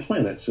of the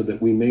planet so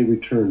that we may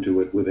return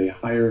to it with a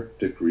higher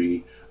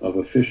degree of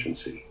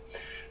efficiency.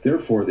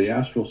 Therefore, the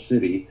astral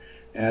city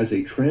as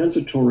a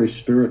transitory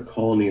spirit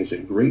colony is a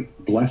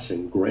great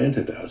blessing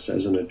granted us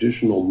as an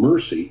additional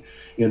mercy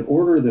in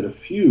order that a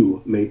few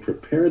may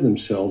prepare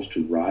themselves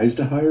to rise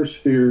to higher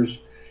spheres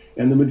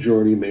and the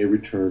majority may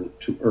return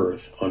to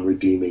earth on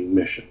redeeming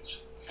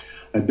missions.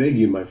 I beg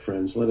you, my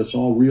friends, let us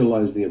all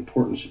realize the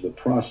importance of the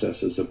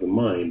processes of the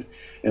mind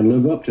and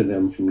live up to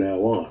them from now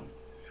on.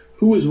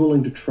 Who is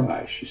willing to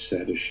try, she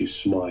said as she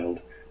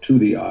smiled to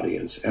the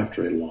audience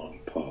after a long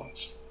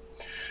pause.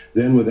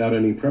 Then, without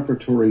any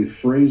preparatory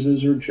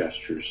phrases or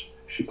gestures,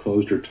 she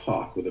closed her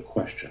talk with a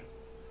question.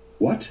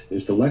 What?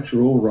 Is the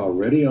lecture over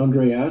already?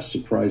 Andre asked,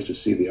 surprised to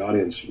see the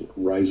audience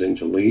rising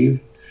to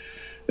leave.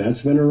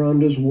 That's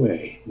Veneranda's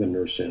way, the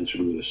nurse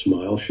answered with a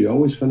smile. She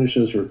always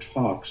finishes her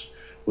talks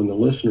when the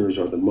listeners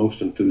are the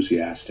most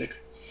enthusiastic.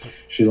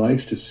 She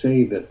likes to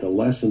say that the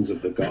lessons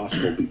of the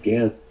gospel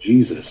began with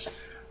Jesus,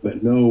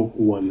 but no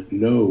one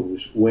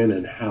knows when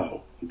and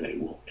how they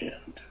will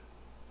end.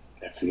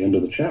 That's the end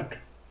of the chapter.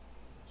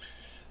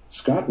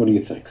 Scott, what do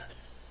you think?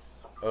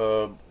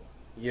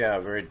 Yeah,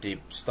 very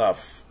deep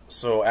stuff.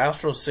 So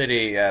Astral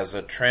City as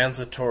a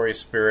transitory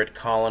spirit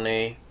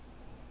colony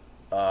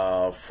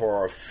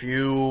for a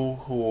few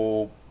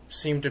who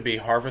seem to be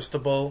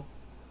harvestable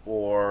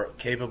or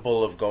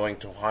capable of going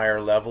to higher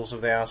levels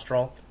of the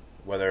astral,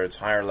 whether it's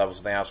higher levels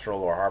of the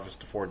astral or harvest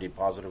to 4D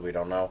positive, we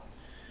don't know.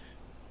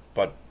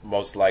 But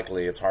most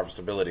likely it's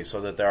harvestability. So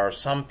that there are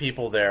some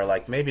people there,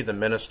 like maybe the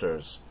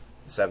ministers,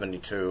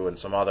 72 and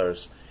some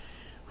others,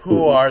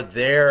 who are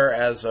there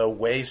as a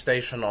way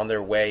station on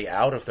their way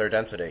out of their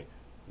density,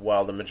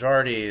 while the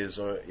majority is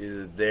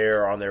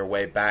there on their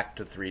way back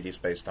to 3D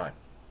space-time.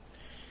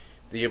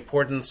 The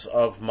importance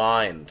of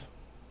mind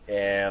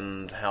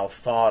and how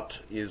thought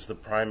is the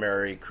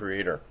primary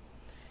creator.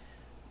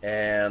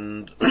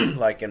 And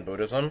like in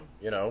Buddhism,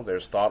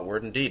 there's thought,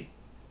 word, and deed.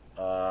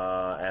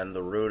 And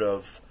the root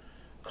of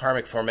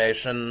karmic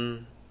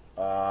formation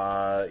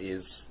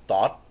is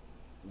thought,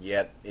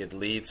 yet it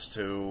leads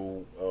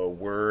to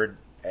word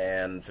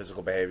and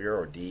physical behavior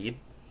or deed.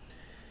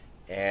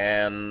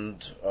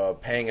 And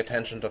paying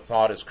attention to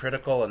thought is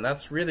critical, and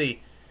that's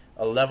really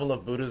a level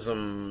of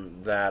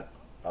Buddhism that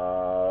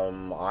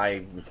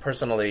I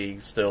personally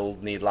still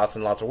need lots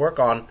and lots of work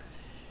on,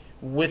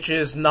 which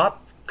is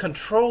not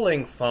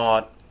controlling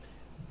thought,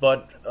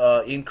 but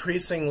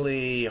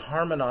increasingly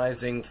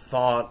harmonizing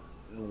thought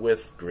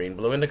with green,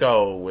 blue,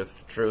 indigo,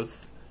 with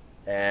truth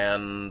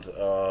and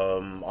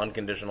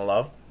unconditional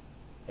love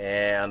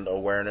and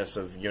awareness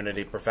of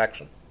unity,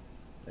 perfection.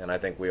 And I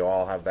think we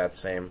all have that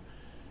same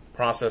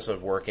process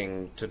of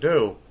working to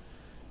do.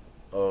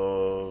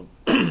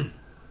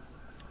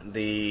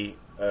 The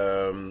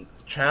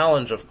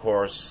challenge, of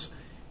course,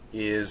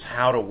 is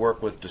how to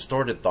work with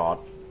distorted thought.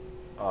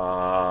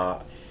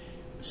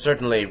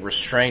 Certainly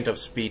restraint of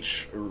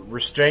speech,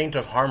 restraint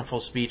of harmful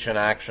speech and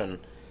action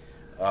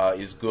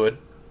is good.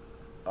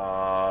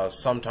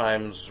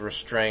 Sometimes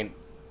restraint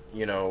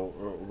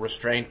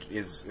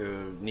is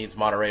needs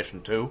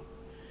moderation too.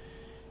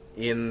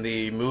 In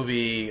the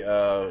movie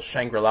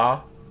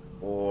Shangri-La,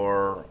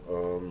 or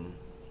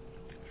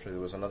actually there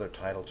was another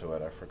title to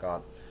it, I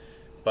forgot.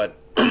 But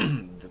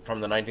from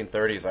the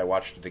 1930s, I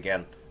watched it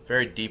again.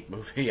 Very deep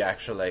movie,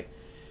 actually.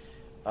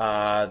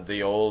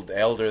 The old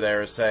elder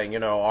there is saying,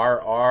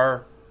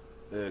 our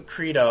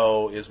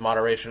credo is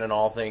moderation in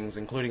all things,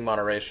 including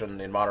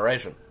moderation in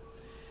moderation.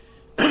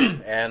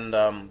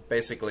 And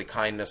basically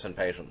kindness and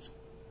patience.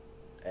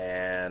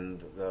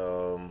 And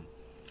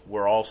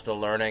we're all still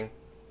learning.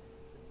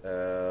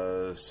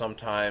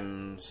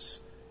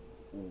 Sometimes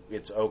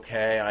it's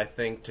okay, I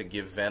think, to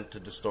give vent to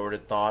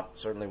distorted thought,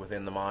 certainly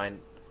within the mind.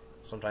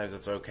 Sometimes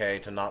it's okay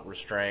to not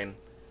restrain.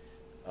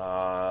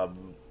 But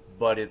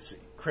but it's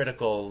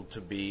critical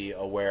to be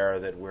aware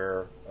that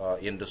we're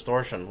in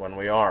distortion when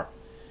we are,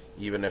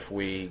 even if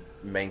we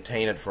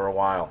maintain it for a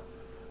while.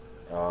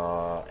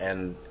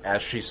 And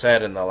as she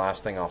said, and the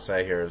last thing I'll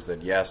say here is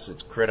that, yes,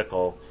 it's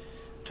critical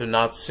to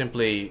not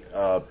simply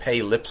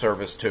pay lip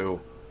service to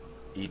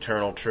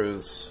eternal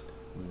truths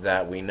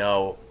that we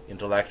know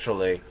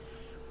intellectually,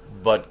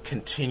 but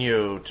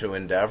continue to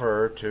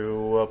endeavor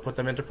to put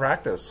them into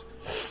practice.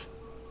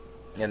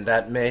 And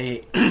that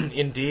may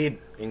indeed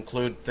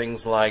include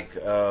things like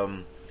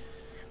cutting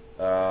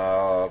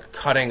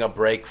a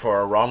break for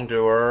a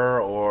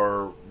wrongdoer,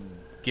 or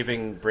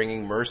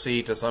bringing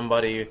mercy to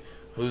somebody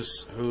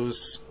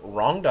who's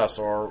wronged us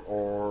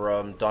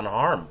or done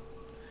harm.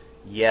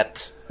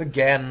 Yet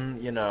again,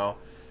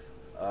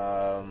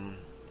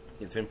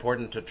 it's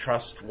important to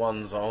trust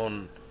one's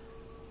own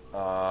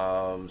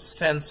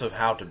sense of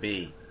how to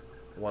be,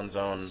 one's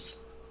own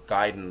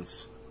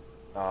guidance,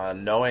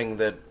 knowing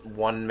that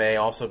one may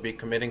also be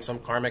committing some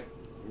karmic,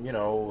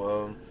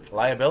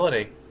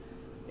 liability,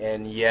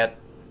 and yet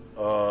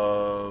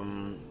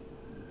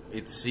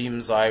it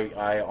seems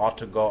I ought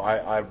to go.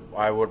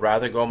 I would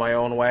rather go my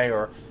own way,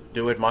 or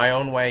do it my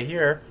own way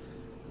here,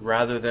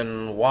 rather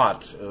than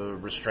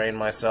restrain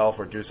myself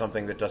or do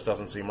something that just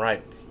doesn't seem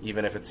right,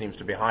 even if it seems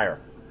to be higher.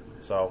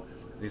 So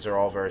these are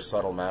all very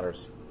subtle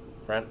matters.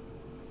 Brent?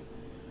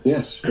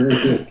 Yes, very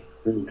good.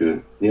 Very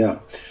good. Yeah,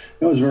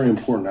 that was very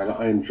important.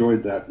 I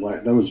enjoyed that.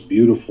 That was a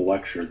beautiful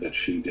lecture that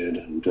she did.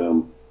 And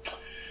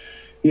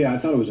I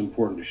thought it was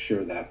important to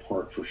share that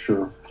part for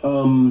sure.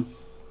 And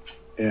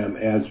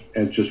as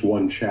just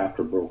one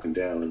chapter broken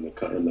down, in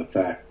the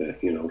fact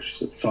that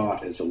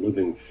thought is a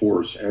living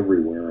force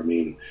everywhere. I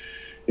mean,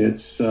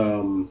 it's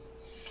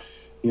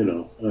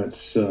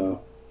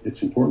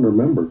it's important to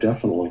remember,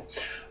 definitely.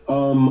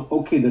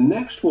 Okay, the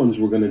next ones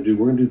we're going to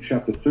do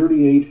chapter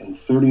 38 and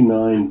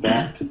 39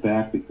 back to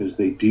back, because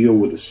they deal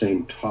with the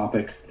same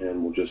topic,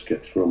 and we'll just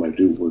get through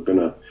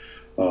them.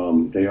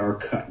 They are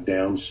cut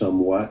down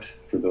somewhat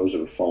for those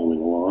that are following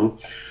along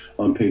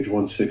on page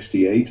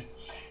 168,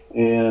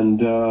 and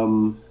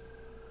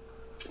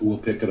we'll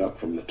pick it up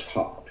from the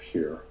top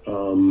here.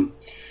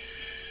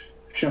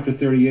 Chapter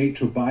 38,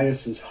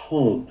 Tobias's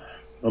home.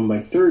 On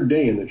my third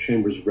day in the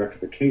chambers of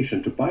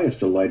rectification, Tobias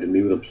delighted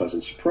me with a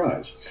pleasant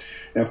surprise.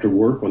 After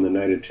work, when the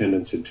night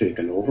attendants had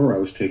taken over, I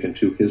was taken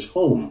to his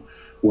home,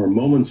 where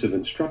moments of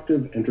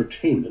instructive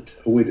entertainment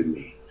awaited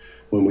me.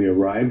 When we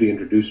arrived, he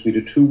introduced me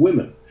to two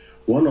women,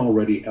 one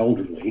already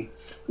elderly,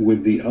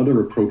 with the other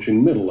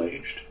approaching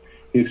middle-aged.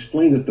 He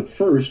explained that the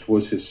first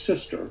was his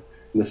sister,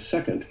 and the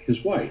second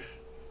his wife,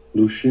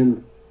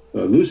 Lucian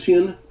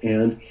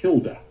and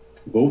Hilda.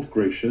 Both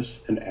gracious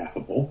and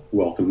affable,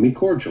 welcomed me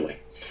cordially.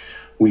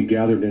 We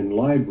gathered in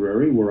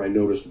library, where I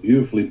noticed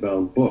beautifully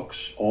bound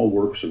books, all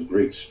works of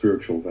great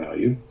spiritual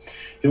value.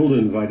 Hilda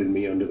invited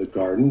me under the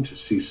garden to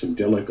see some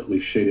delicately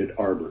shaded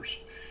arbors.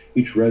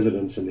 Each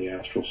residence in the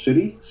astral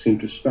city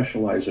seemed to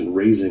specialize in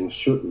raising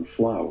certain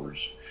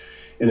flowers.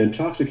 An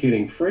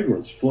intoxicating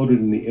fragrance floated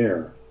in the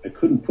air. I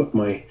couldn't put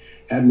my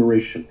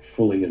admiration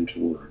fully into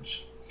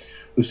words.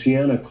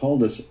 Luciana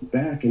called us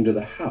back into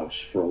the house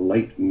for a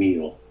light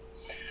meal.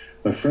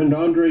 My friend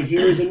Andre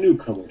here is a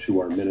newcomer to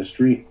our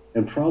ministry,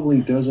 and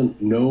probably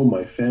doesn't know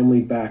my family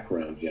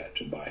background yet,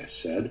 Tobias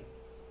said.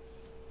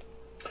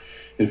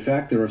 In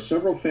fact, there are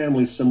several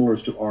families similar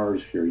to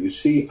ours here. You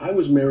see, I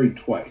was married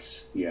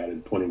twice, he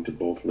added, pointing to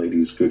both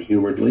ladies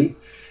good-humoredly.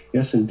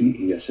 Yes,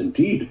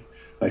 indeed,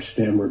 I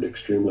stammered,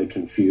 extremely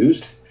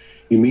confused.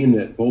 You mean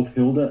that both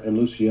Hilda and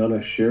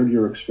Luciana shared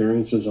your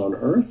experiences on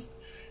Earth?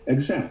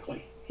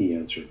 Exactly, he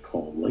answered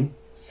calmly.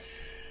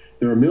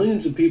 There are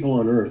millions of people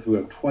on Earth who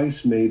have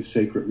twice made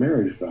sacred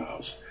marriage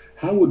vows.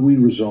 How would we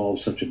resolve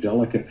such a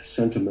delicate,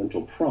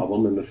 sentimental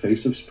problem in the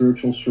face of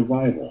spiritual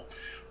survival?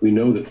 We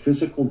know that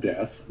physical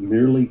death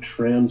merely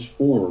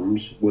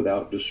transforms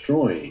without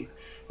destroying,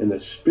 and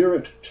that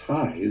spirit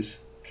ties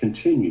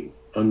continue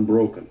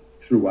unbroken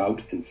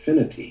throughout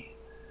infinity.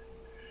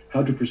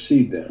 How to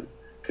proceed then?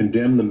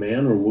 Condemn the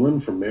man or woman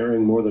for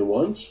marrying more than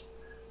once?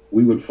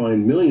 We would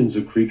find millions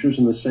of creatures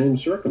in the same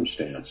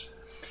circumstance.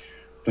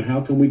 But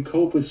how can we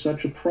cope with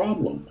such a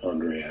problem?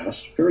 Andre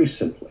asked. Very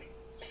simply.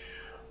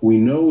 We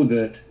know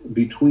that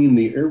between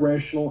the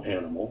irrational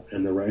animal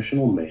and the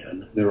rational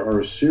man, there are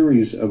a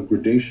series of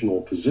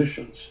gradational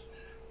positions.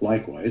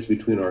 Likewise,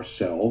 between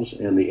ourselves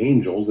and the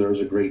angels, there is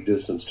a great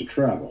distance to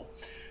travel.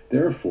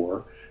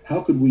 Therefore,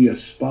 how could we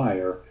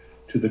aspire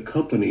to the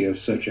company of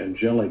such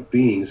angelic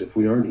beings if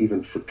we aren't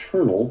even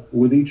fraternal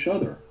with each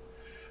other?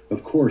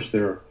 Of course,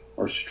 there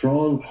are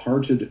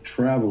strong-hearted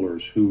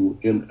travelers who,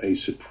 in a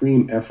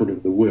supreme effort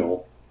of the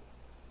will,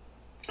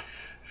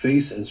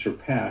 face and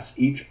surpass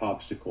each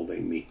obstacle they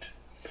meet.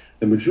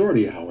 The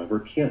majority, however,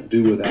 can't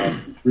do without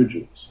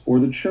bridges or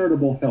the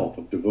charitable help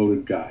of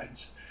devoted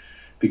guides.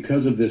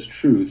 Because of this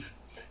truth,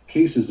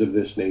 cases of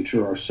this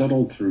nature are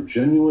settled through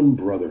genuine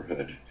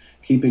brotherhood,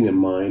 keeping in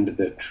mind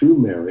that true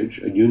marriage,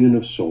 a union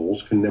of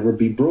souls, can never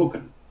be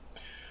broken.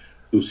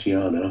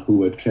 Luciana,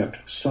 who had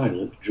kept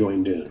silent,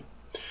 joined in.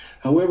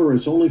 However,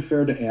 it's only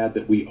fair to add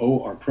that we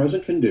owe our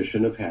present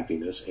condition of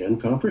happiness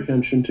and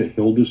comprehension to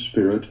Hilda's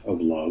spirit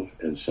of love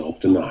and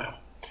self-denial.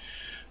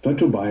 But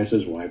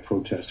Tobias's wife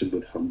protested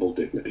with humble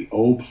dignity.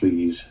 "Oh,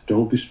 please,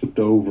 don't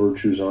bestow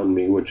virtues on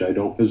me which I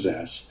don't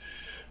possess.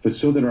 But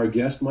so that our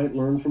guest might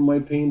learn from my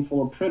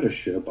painful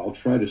apprenticeship, I'll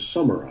try to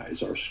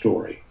summarize our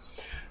story.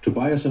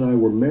 Tobias and I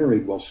were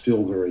married while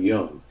still very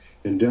young,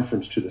 in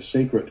deference to the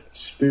sacred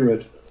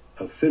spirit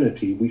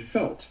affinity we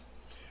felt.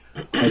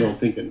 I don't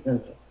think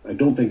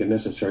it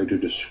necessary to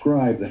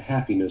describe the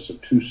happiness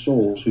of two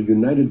souls who,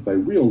 united by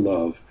real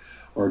love,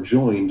 are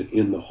joined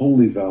in the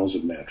holy vows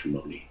of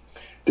matrimony.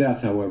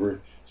 Death,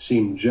 however,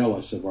 seemed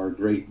jealous of our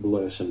great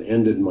bliss and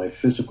ended my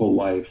physical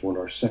life when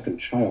our second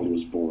child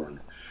was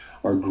born.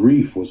 Our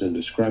grief was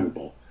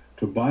indescribable.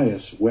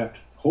 Tobias wept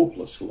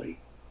hopelessly,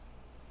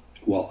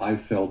 while I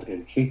felt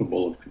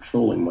incapable of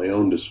controlling my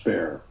own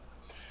despair.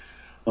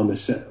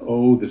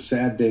 The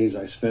sad days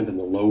I spent in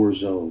the lower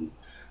zone,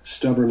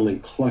 stubbornly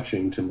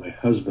clutching to my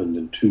husband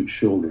and two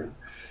children,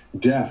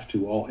 deaf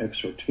to all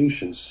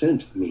exhortation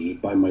sent me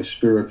by my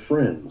spirit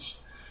friends.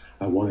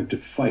 I wanted to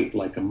fight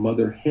like a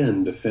mother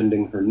hen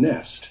defending her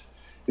nest,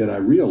 yet I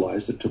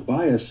realized that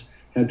Tobias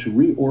had to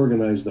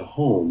reorganize the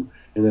home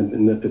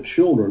and that the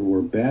children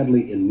were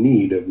badly in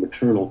need of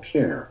maternal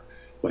care.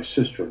 My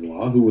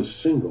sister-in-law, who was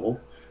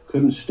single,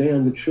 couldn't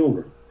stand the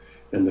children,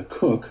 and the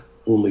cook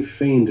only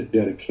feigned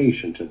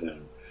dedication to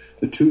them.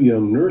 The two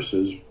young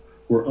nurses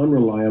were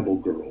unreliable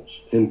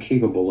girls,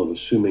 incapable of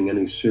assuming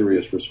any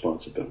serious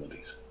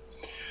responsibilities.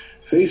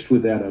 Faced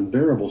with that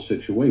unbearable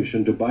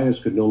situation, Tobias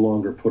could no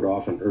longer put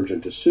off an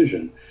urgent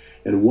decision,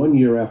 and 1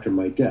 year after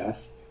my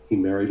death, he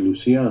married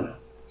Luciana.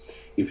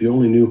 If you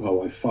only knew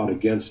how I fought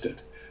against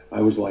it,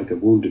 I was like a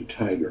wounded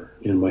tiger.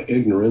 In my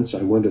ignorance,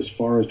 I went as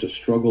far as to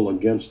struggle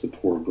against the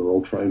poor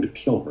girl, trying to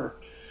kill her.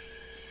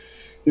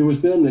 It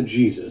was then that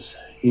Jesus,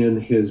 in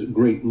his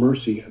great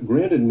mercy,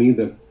 granted me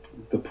the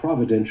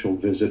providential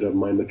visit of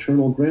my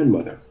maternal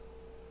grandmother,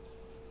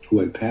 who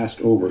had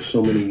passed over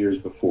so many years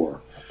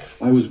before.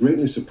 I was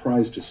greatly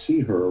surprised to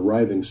see her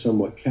arriving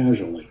somewhat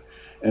casually,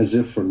 as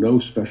if for no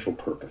special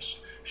purpose.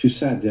 She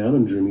sat down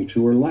and drew me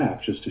to her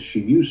lap, just as she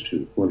used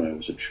to when I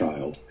was a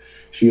child.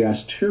 She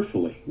asked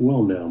tearfully,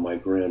 "Well now, my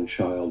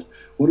grandchild,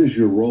 what is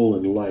your role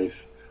in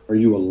life? Are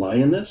you a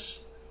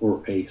lioness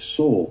or a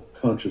soul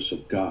conscious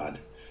of God?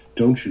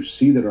 Don't you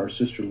see that our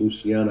sister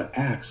Luciana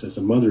acts as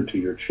a mother to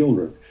your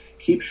children,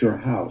 keeps your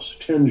house,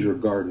 tends your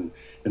garden,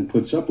 and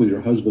puts up with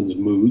your husband's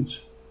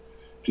moods?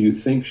 Do you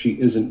think she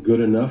isn't good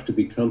enough to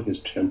become his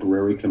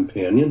temporary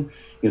companion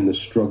in the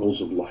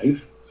struggles of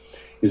life?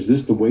 Is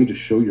this the way to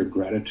show your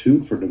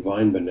gratitude for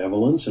divine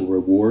benevolence and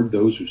reward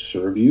those who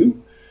serve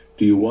you?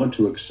 Do you want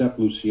to accept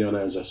Luciana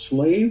as a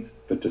slave,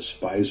 but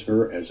despise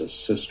her as a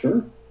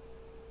sister?"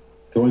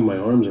 Throwing my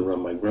arms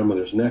around my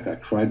grandmother's neck, I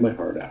cried my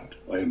heart out.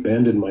 I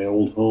abandoned my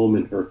old home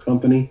in her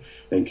company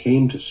and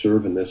came to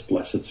serve in this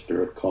blessed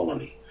spirit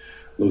colony.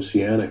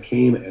 Luciana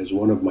came as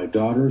one of my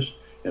daughters,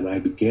 and I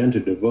began to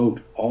devote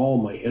all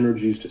my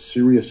energies to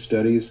serious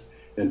studies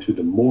and to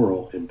the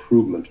moral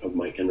improvement of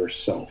my inner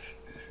self.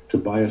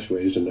 Tobias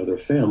raised another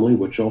family,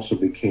 which also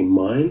became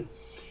mine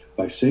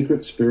by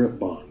sacred spirit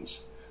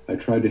bonds. I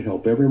tried to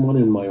help everyone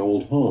in my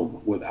old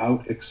home,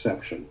 without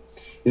exception.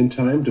 In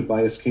time,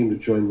 Tobias came to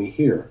join me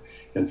here,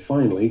 and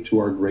finally, to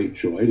our great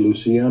joy,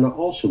 Luciana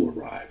also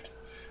arrived.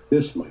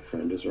 This, my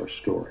friend, is our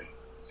story.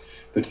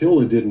 But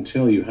Hilda didn't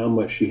tell you how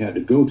much she had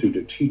to go through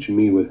to teach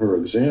me with her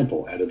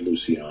example, added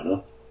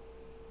Luciana.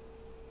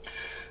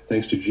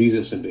 Thanks to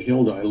Jesus and to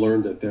Hilda, I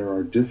learned that there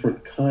are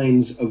different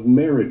kinds of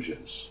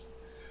marriages.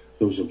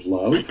 Those of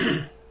love,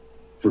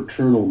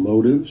 fraternal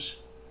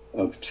motives,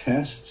 of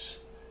tests,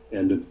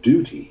 and of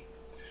duty.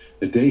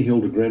 The day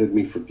Hilda granted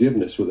me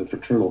forgiveness with a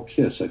fraternal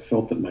kiss, I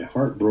felt that my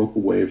heart broke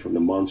away from the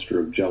monster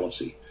of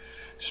jealousy.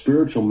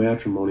 Spiritual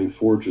matrimony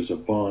forges a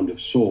bond of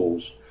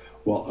souls,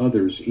 while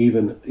others,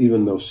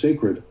 even though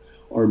sacred,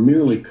 are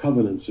merely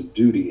covenants of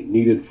duty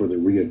needed for the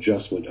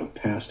readjustment of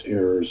past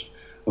errors,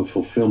 of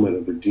fulfillment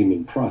of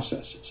redeeming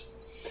processes.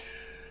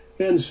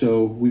 And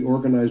so we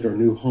organized our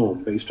new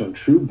home based on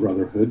true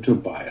brotherhood,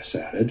 Tobias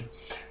added.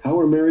 "How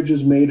are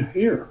marriages made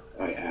here?"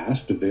 I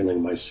asked,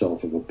 availing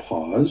myself of a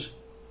pause.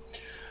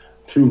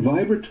 "Through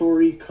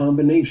vibratory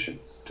combination,"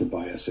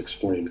 Tobias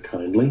explained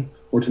kindly,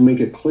 "or to make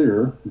it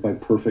clearer, by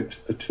perfect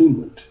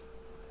attunement."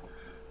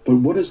 "But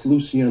what is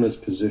Luciana's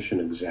position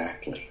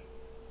exactly?"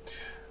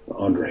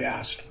 Andre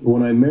asked.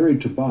 "When I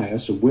married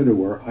Tobias, a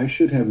widower, I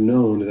should have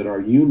known that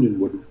our union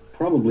would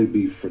probably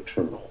be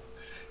fraternal.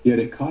 Yet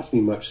it cost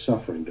me much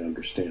suffering to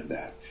understand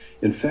that.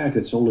 In fact,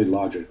 it's only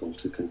logical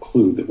to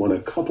conclude that when a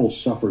couple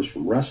suffers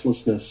from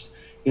restlessness,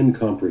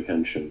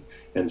 incomprehension,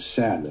 and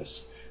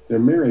sadness, their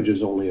marriage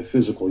is only a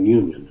physical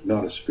union,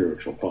 not a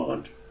spiritual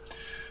bond.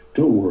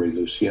 Don't worry,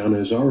 Luciana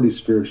is already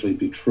spiritually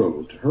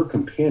betrothed. Her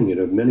companion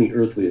of many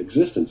earthly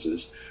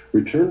existences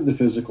returned to the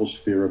physical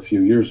sphere a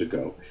few years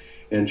ago,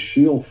 and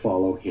she'll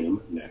follow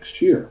him next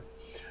year.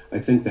 I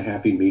think the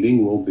happy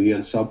meeting will be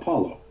in Sao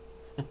Paulo."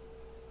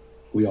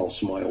 We all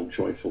smiled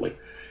joyfully.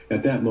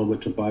 At that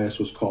moment, Tobias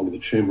was called to the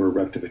chamber of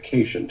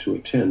rectification to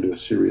attend to a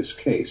serious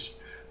case.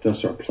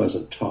 Thus our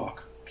pleasant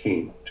talk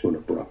came to an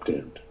abrupt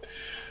end.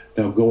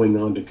 Now, going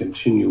on to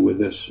continue with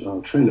this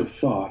train of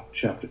thought,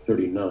 chapter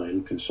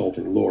 39,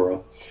 consulting Laura,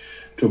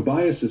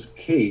 Tobias's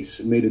case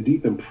made a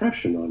deep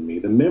impression on me.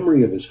 The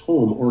memory of his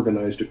home,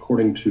 organized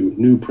according to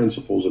new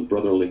principles of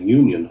brotherly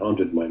union,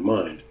 haunted my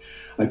mind.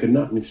 I could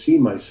not see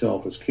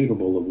myself as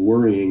capable of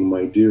worrying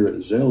my dear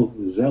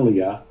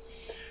Zelia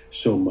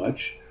so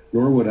much,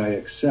 nor would I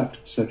accept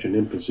such an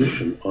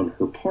imposition on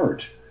her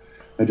part.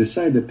 I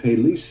decided to pay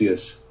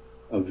Lysias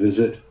a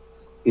visit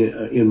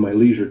in my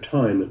leisure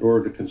time in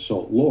order to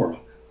consult Laura,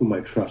 whom I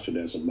trusted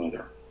as a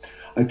mother.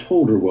 I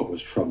told her what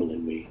was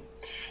troubling me.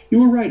 You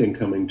were right in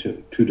coming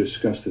to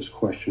discuss this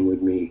question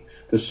with me.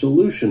 The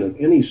solution of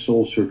any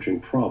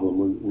soul-searching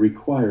problem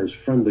requires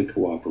friendly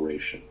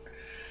cooperation.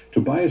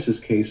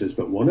 Tobias's case is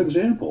but one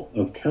example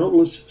of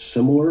countless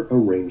similar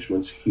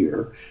arrangements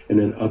here and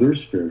in other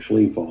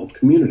spiritually evolved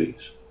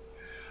communities.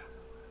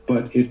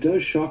 But it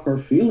does shock our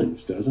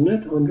feelings, doesn't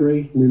it?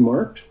 Andre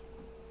remarked.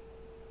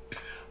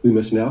 We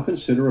must now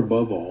consider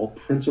above all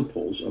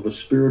principles of a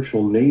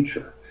spiritual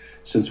nature.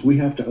 Since we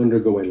have to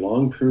undergo a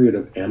long period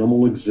of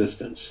animal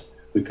existence,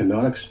 we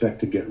cannot expect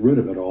to get rid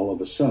of it all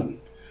of a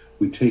sudden.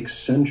 We take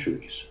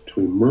centuries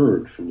to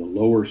emerge from the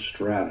lower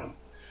stratum.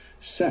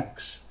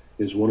 Sex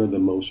is one of the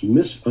most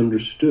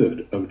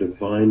misunderstood of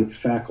divine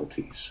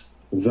faculties.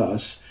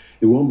 Thus,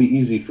 it won't be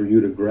easy for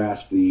you to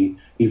grasp the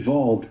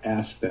evolved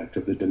aspect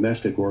of the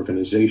domestic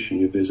organization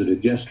you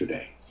visited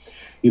yesterday.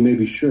 You may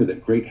be sure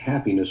that great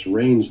happiness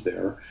reigns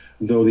there,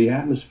 though the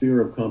atmosphere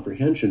of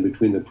comprehension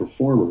between the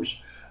performers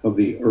of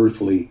the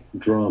earthly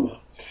drama.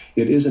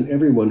 It isn't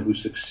everyone who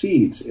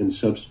succeeds in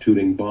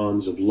substituting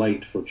bonds of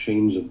light for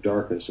chains of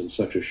darkness in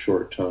such a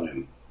short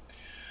time.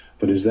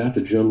 But is that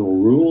the general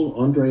rule?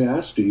 Andre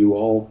asked.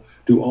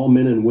 Do all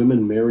men and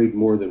women married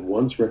more than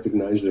once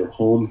recognize their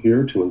home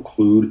here to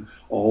include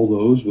all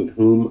those with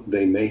whom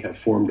they may have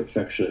formed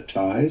affectionate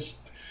ties?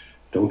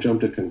 Don't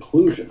jump to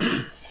conclusions.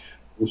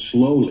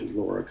 Slowly,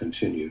 Laura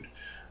continued.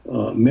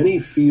 Many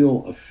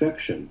feel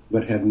affection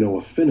but have no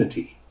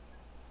affinity.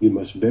 You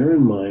must bear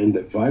in mind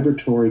that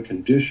vibratory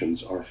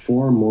conditions are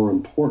far more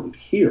important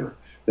here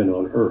than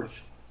on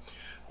earth.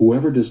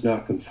 Whoever does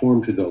not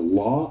conform to the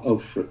law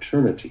of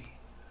fraternity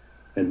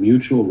and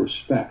mutual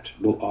respect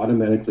will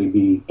automatically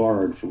be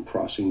barred from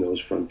crossing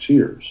those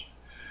frontiers.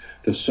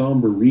 The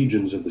somber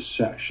regions of the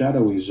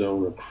shadowy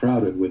zone are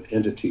crowded with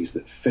entities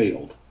that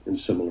failed in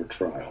similar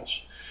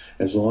trials.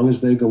 As long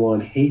as they go on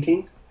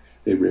hating,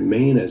 they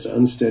remain as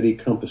unsteady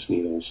compass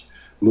needles,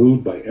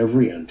 moved by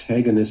every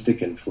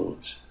antagonistic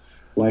influence.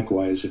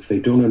 Likewise, if they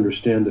don't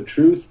understand the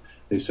truth,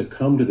 they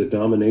succumb to the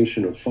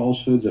domination of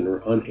falsehoods and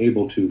are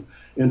unable to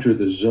enter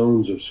the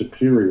zones of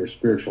superior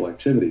spiritual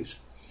activities.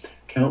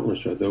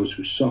 Countless are those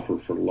who suffer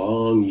for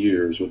long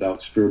years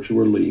without spiritual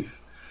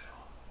relief,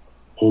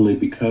 only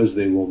because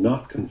they will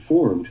not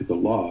conform to the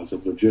laws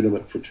of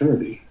legitimate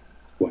fraternity.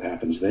 What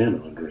happens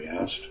then? Andre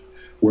asked.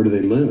 Where do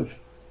they live?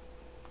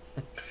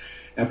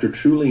 After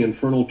truly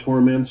infernal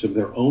torments of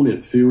their own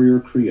inferior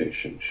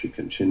creation, she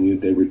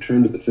continued, they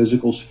return to the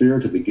physical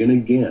sphere to begin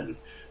again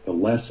the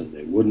lesson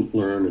they wouldn't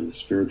learn in the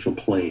spiritual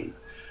plane.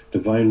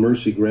 Divine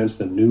mercy grants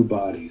them new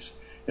bodies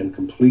and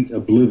complete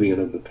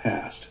oblivion of the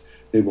past.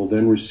 They will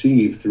then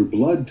receive through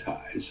blood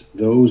ties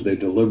those they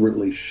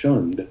deliberately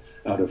shunned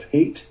out of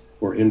hate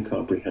or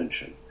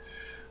incomprehension.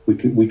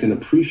 We can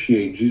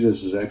appreciate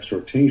Jesus'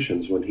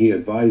 exhortations when he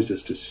advised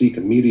us to seek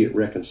immediate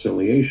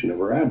reconciliation of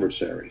our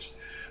adversaries.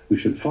 We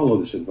should follow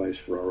this advice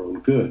for our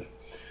own good.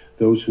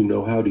 Those who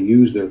know how to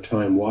use their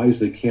time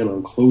wisely can,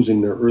 on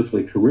closing their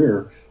earthly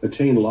career,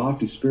 attain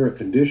lofty spirit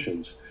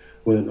conditions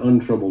with an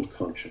untroubled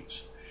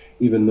conscience.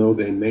 Even though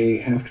they may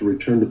have to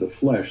return to the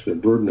flesh, their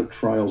burden of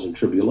trials and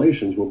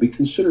tribulations will be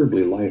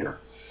considerably lighter.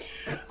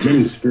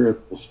 Many spirits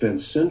will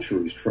spend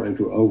centuries trying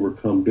to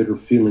overcome bitter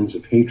feelings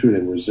of hatred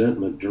and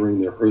resentment during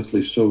their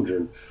earthly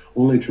sojourn,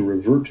 only to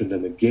revert to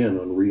them again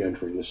on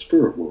re-entering the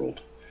spirit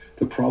world.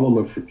 The problem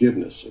of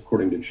forgiveness,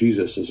 according to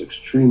Jesus, is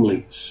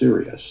extremely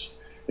serious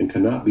and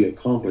cannot be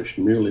accomplished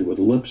merely with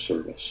lip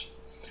service.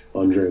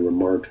 Andre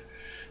remarked,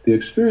 the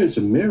experience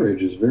of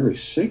marriage is very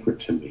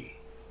sacred to me.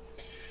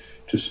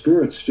 To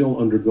spirits still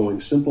undergoing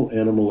simple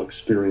animal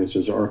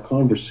experiences, our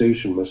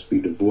conversation must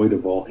be devoid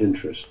of all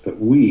interest,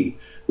 but we,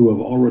 who have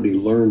already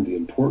learned the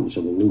importance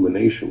of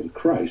illumination with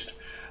Christ,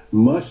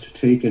 must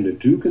take into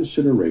due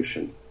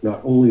consideration not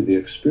only the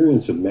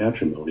experience of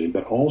matrimony,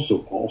 but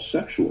also all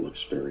sexual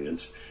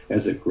experience,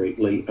 as it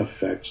greatly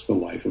affects the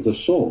life of the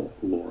soul,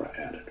 Laura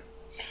added.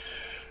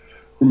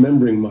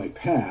 Remembering my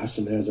past,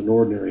 and as an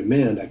ordinary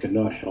man, I could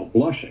not help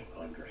blushing,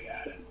 Andre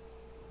added.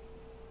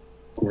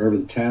 Wherever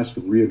the task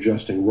of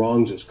readjusting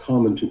wrongs is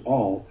common to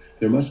all,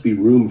 there must be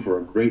room for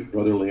a great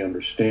brotherly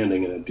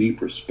understanding and a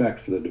deep respect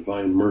for the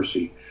divine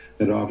mercy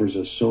that offers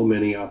us so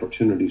many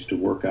opportunities to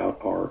work out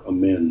our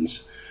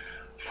amends.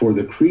 For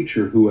the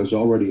creature who has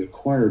already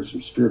acquired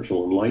some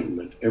spiritual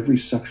enlightenment, every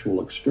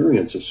sexual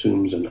experience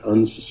assumes an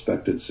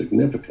unsuspected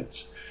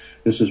significance.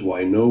 This is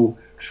why no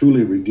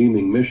truly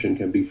redeeming mission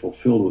can be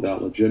fulfilled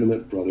without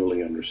legitimate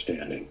brotherly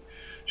understanding.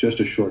 Just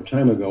a short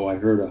time ago, I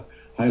heard a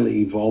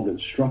highly evolved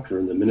instructor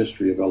in the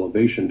Ministry of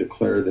Elevation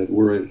declare that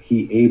were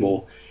he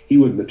able, he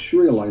would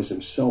materialize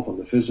himself on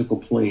the physical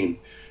plane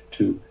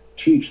to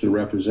teach the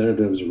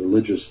representatives of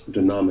religious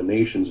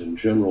denominations in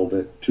general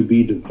that to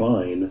be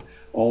divine,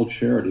 all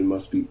charity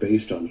must be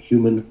based on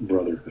human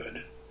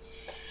brotherhood.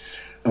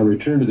 I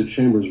returned to the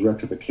chamber's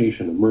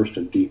rectification immersed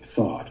in deep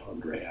thought,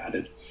 Andre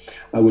added.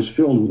 I was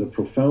filled with a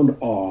profound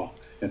awe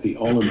at the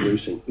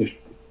all-embracing issue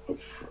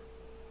of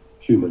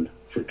human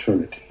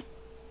fraternity.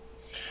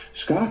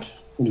 Scott,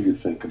 what do you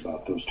think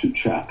about those two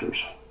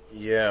chapters?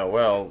 Yeah,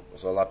 well,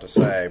 there's a lot to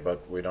say,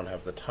 but we don't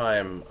have the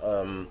time.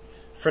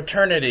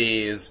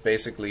 Fraternity is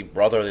basically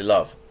brotherly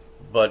love,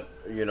 but,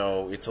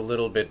 it's a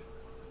little bit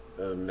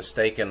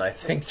mistaken, I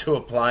think, to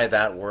apply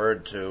that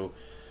word to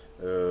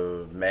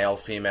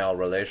male-female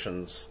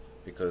relations,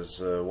 because,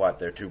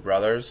 they're two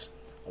brothers?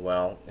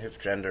 Well, if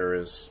gender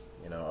is,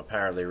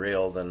 apparently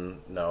real,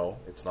 then no,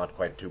 it's not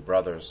quite two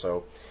brothers.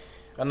 So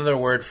another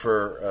word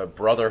for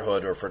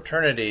brotherhood or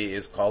fraternity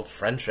is called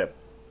friendship.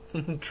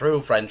 True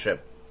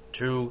friendship,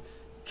 true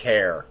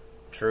care,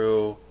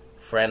 true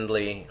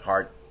friendly,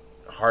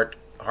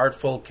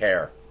 heartful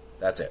care.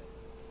 That's it.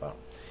 Well,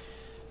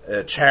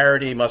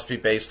 charity must be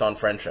based on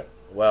friendship.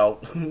 Well,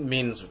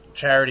 means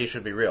charity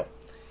should be real.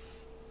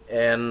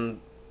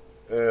 And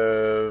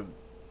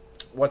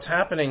what's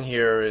happening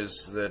here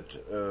is that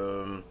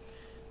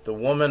the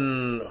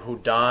woman who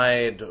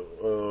died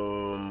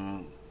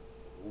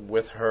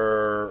with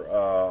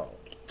her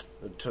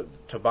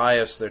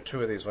Tobias, there are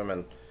two of these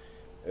women,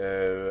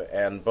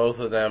 and both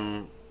of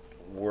them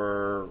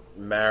were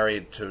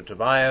married to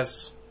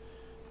Tobias,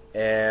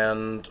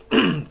 and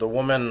the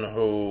woman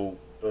who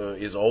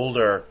is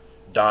older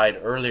died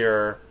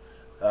earlier,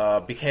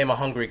 became a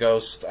hungry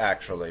ghost,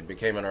 actually,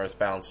 became an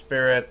earthbound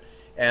spirit,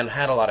 and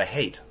had a lot of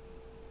hate.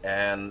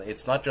 And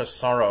it's not just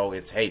sorrow,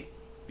 it's hate,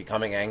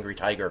 becoming angry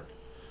tiger.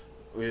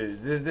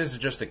 This is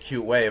just a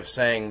cute way of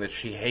saying that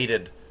she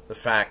hated the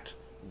fact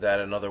that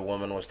another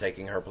woman was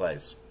taking her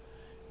place.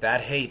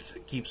 That hate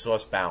keeps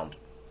us bound.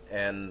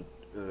 And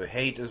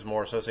hate is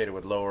more associated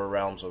with lower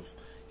realms of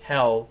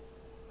hell,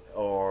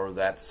 or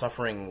that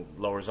suffering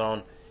lower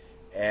zone.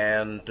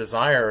 And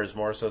desire is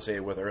more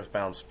associated with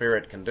earthbound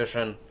spirit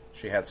condition.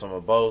 She had some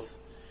of both.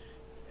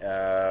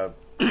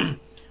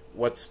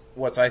 What's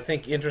I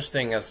think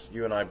interesting, as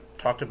you and I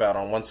talked about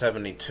on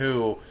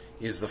 172,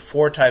 is the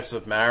four types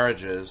of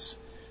marriages: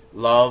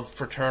 love,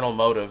 fraternal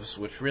motives,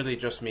 which really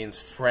just means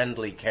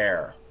friendly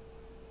care.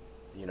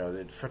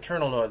 The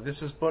fraternal.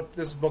 This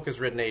book is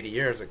written 80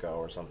 years ago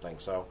or something,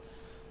 so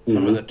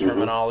some of the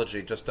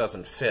terminology just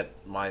doesn't fit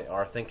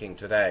our thinking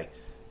today.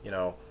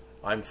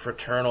 I'm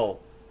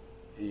fraternal,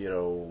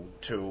 to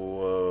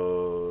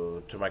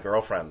my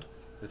girlfriend.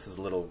 This is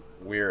a little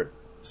weird.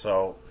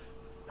 So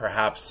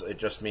perhaps it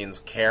just means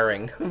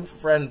caring,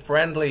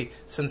 friendly,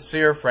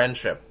 sincere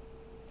friendship.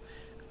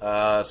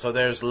 So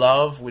there's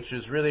love, which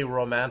is really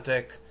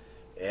romantic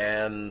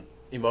and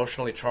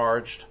emotionally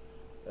charged.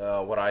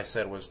 What I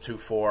said was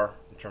 2-4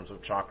 in terms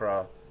of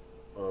chakra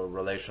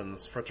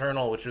relations.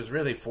 Fraternal, which is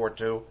really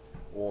 4-2,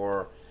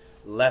 or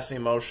less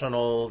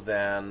emotional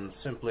than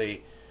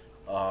simply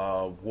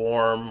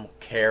warm,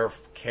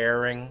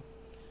 caring,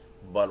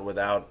 but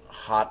without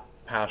hot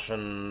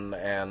passion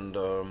and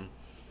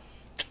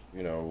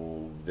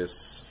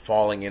this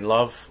falling in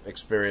love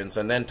experience.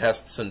 And then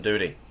tests and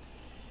duty.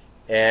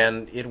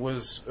 And it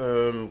was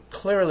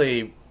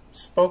clearly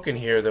spoken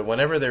here that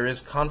whenever there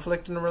is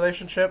conflict in a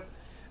relationship,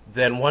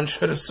 then one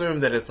should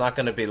assume that it's not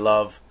going to be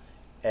love,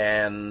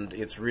 and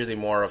it's really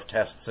more of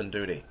tests and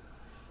duty.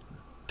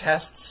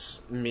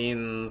 Tests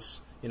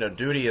means,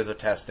 duty is a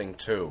testing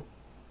too,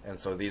 and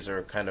so these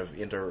are kind of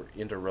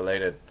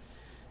interrelated.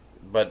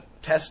 But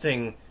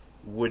testing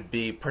would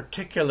be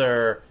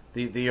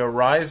the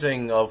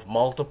arising of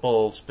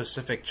multiple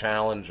specific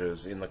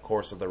challenges in the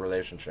course of the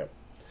relationship.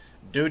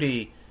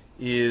 Duty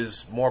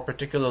is more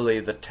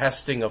particularly the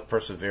testing of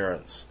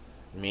perseverance,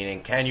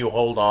 meaning can you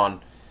hold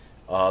on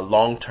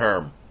long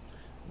term.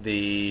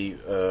 The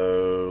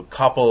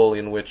couple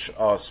in which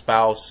a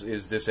spouse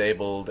is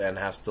disabled and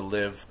has to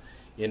live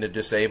in a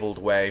disabled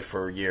way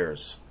for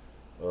years.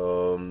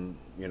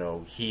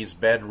 He's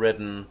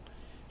bedridden.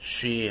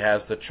 She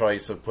has the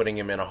choice of putting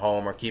him in a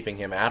home or keeping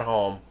him at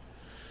home,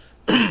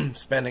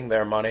 spending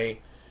their money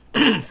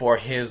for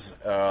his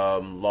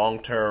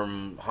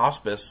long-term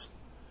hospice,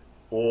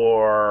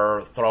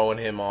 or throwing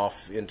him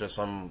off into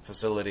some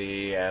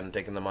facility and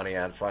taking the money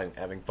and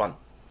having fun.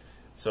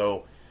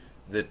 So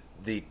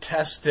the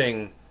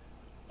testing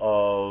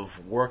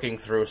of working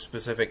through a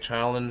specific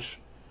challenge,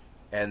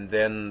 and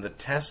then the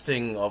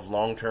testing of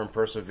long-term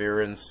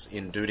perseverance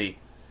in duty,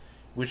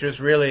 which is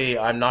really,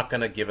 I'm not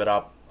going to give it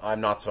up. I'm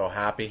not so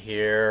happy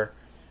here.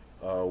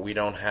 We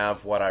don't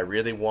have what I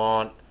really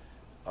want.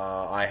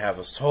 I have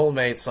a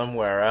soulmate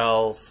somewhere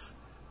else.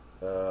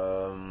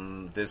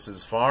 This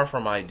is far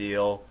from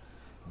ideal,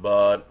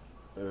 but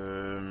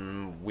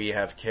we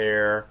have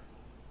care,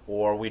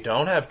 or we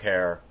don't have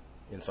care,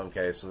 in some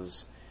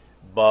cases,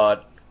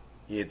 but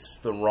it's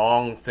the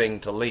wrong thing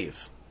to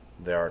leave.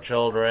 There are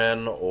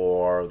children,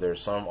 or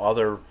there's some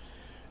other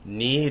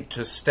need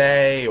to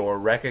stay, or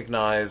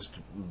recognized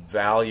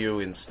value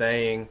in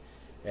staying,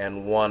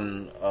 and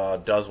one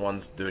does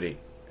one's duty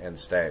and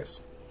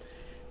stays.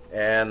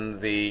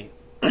 And the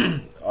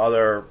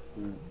other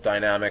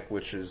dynamic,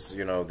 which is,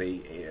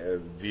 the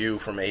view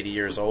from 80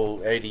 years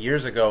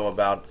ago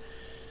about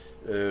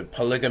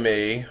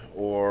polygamy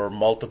or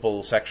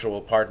multiple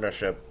sexual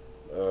partnership,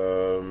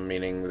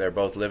 meaning they're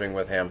both living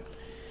with him,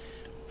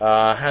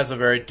 has a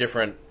very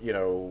different,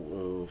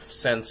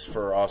 sense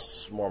for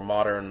us more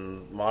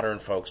modern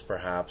folks,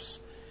 perhaps.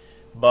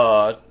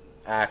 But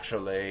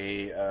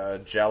actually,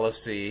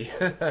 jealousy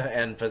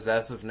and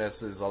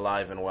possessiveness is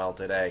alive and well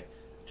today,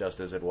 just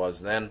as it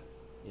was then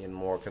in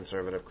more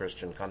conservative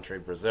Christian country,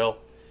 Brazil.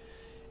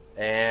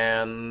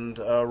 And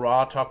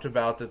Ra talked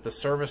about that the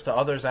service to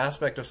others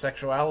aspect of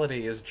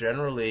sexuality is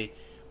generally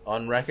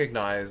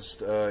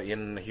unrecognized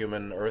in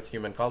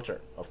human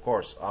culture. Of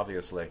course,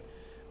 obviously.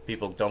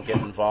 People don't get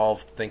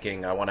involved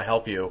thinking, I want to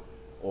help you,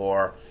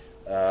 or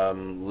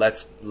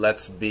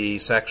let's be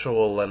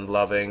sexual and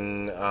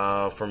loving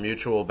for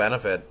mutual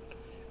benefit,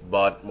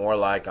 but more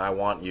like, I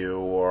want you,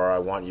 or I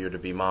want you to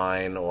be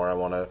mine, or I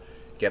want to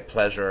get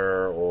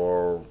pleasure,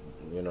 or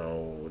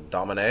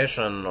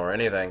domination, or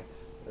anything.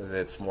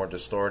 It's more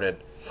distorted.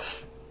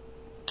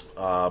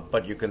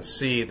 But you can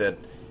see that,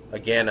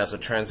 again, as a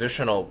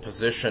transitional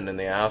position in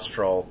the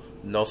astral,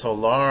 No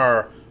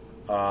Solar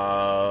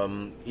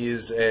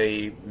is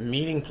a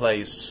meeting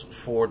place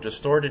for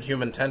distorted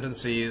human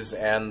tendencies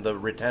and the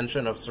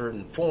retention of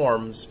certain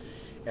forms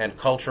and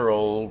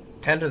cultural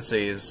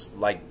tendencies,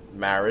 like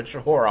marriage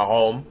or a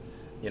home,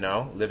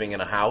 living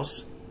in a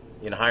house.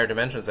 In higher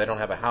dimensions, they don't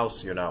have a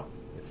house,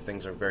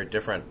 Things are very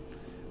different.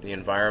 The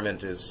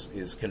environment is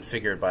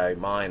configured by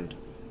mind,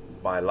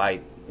 by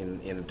light, in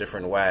a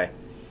different way.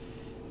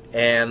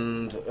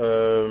 And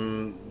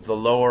the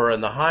lower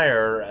and the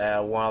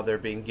higher, while they're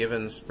being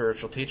given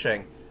spiritual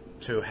teaching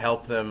to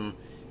help them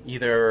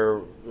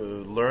either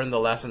learn the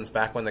lessons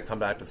back when they come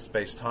back to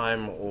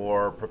space-time,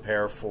 or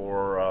prepare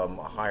for a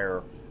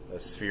higher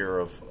sphere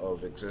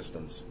of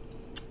existence.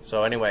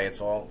 So anyway,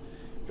 it's all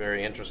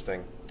very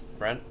interesting.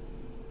 Brent?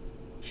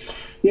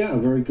 Yeah,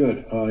 very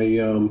good.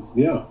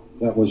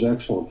 That was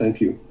excellent. Thank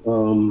you.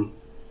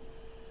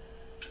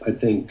 I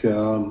think,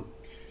 I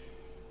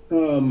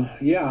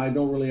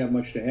don't really have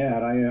much to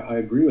add. I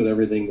agree with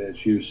everything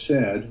that you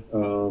said.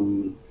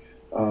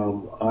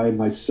 I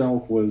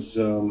myself was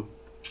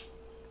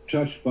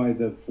touched by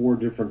the 4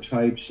 different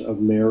types of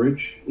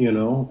marriage,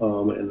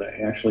 and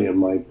actually it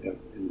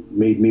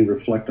made me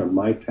reflect on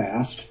my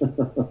past.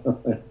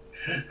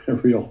 I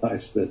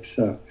realized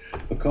that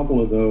a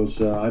couple of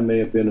those I may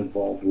have been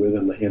involved with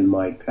in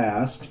my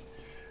past.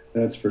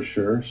 That's for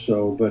sure.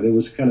 So, but it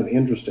was kind of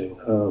interesting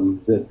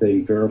that they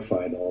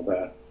verified all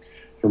that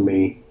for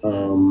me.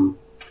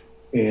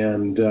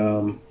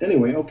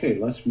 Anyway, okay,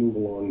 let's move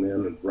along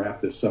then and wrap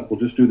this up. We'll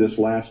just do this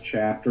last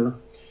chapter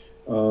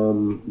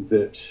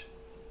that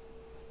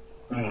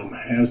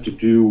has to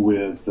do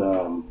with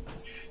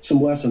some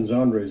lessons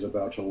Andre's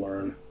about to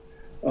learn.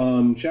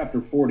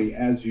 Chapter 40,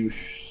 As You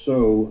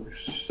Sow,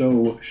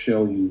 So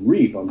Shall You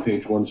Reap, on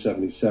page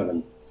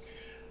 177.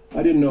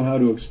 I didn't know how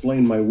to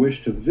explain my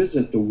wish to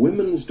visit the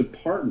women's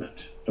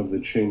department of the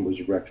Chambers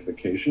of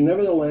Rectification.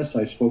 Nevertheless,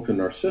 I spoke to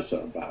Narcissa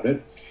about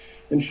it,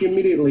 and she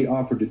immediately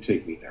offered to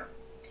take me there.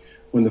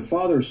 When the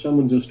Father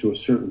summons us to a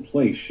certain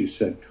place, she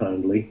said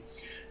kindly,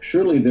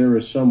 surely there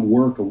is some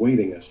work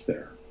awaiting us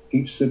there.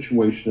 Each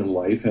situation in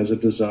life has a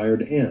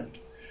desired end.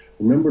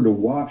 Remember to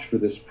watch for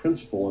this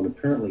principle in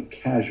apparently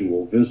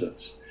casual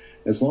visits.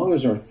 As long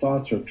as our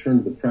thoughts are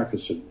turned to the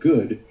practice of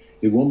good,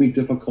 it won't be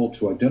difficult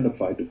to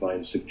identify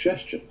divine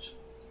suggestions.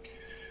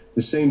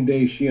 The same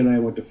day, she and I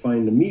went to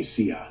find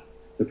Nemesia,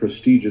 the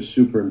prestigious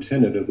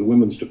superintendent of the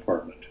women's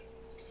department.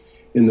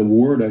 In the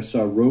ward, I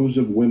saw rows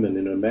of women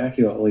in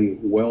immaculately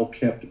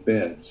well-kept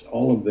beds,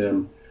 all of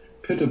them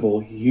pitiable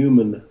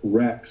human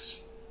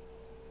wrecks.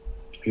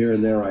 Here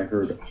and there I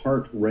heard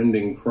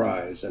heart-rending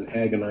cries and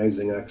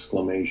agonizing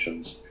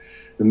exclamations.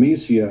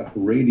 Nemesia,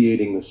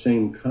 radiating the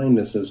same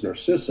kindness as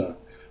Narcissa,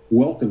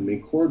 welcomed me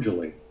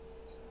cordially.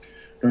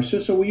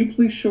 Narcissa, will you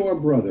please show our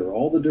brother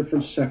all the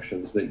different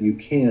sections that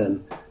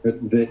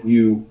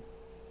you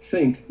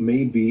think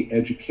may be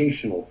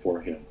educational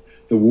for him?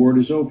 The ward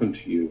is open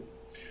to you.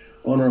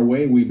 On our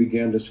way, we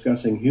began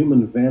discussing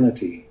human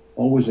vanity,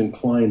 always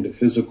inclined to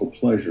physical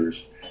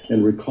pleasures,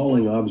 and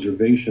recalling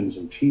observations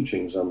and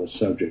teachings on the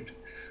subject.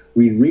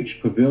 We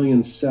reached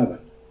Pavilion 7,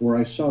 where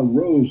I saw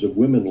rows of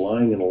women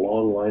lying in a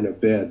long line of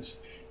beds,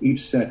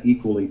 each set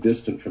equally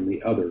distant from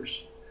the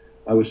others.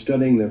 I was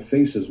studying their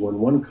faces when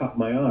one caught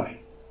my eye.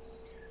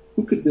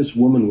 Who could this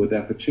woman with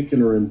that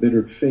particular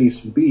embittered face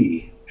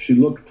be? She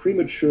looked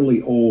prematurely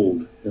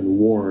old and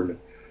worn,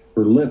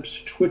 her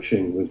lips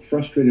twitching with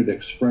frustrated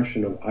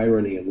expression of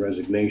irony and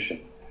resignation.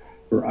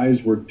 Her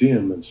eyes were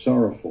dim and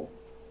sorrowful,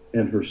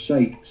 and her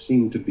sight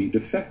seemed to be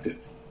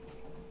defective.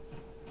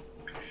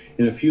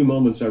 In a few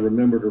moments, I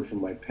remembered her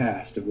from my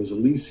past. It was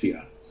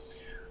Alicia.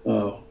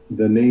 The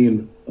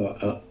name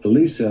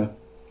Elisa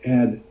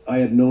I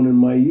had known in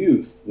my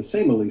youth, the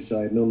same Elisa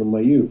I had known in my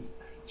youth.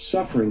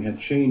 Suffering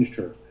had changed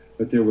her,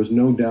 but there was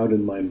no doubt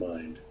in my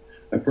mind.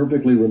 I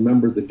perfectly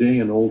remembered the day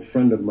an old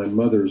friend of my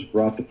mother's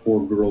brought the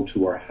poor girl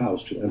to our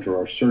house to enter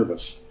our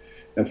service.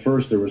 At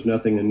first, there was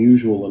nothing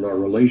unusual in our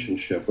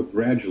relationship, but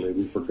gradually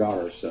we forgot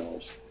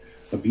ourselves.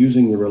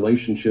 Abusing the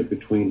relationship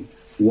between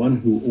one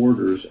who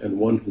orders and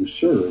one who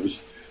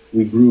serves,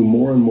 we grew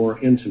more and more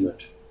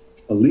intimate.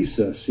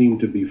 Elisa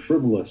seemed to be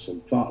frivolous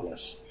and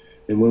thoughtless,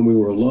 and when we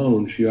were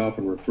alone, she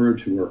often referred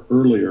to her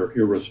earlier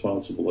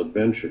irresponsible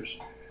adventures,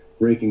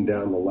 breaking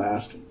down the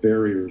last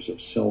barriers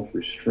of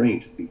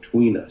self-restraint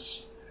between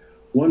us.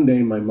 One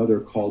day, my mother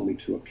called me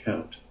to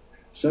account.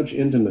 Such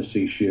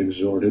intimacy, she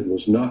exhorted,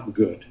 was not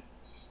good.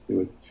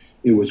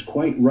 It was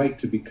quite right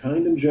to be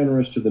kind and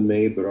generous to the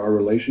maid, but our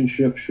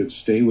relationship should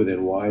stay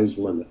within wise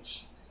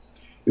limits.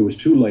 It was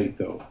too late,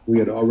 though. We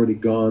had already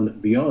gone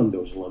beyond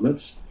those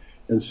limits,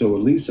 and so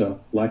Elisa,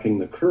 lacking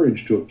the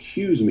courage to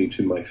accuse me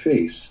to my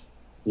face,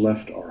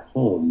 left our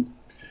home.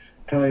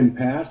 Time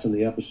passed, and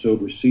the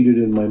episode receded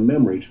in my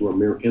memory to a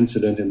mere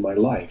incident in my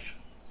life.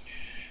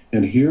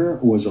 And here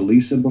was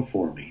Elisa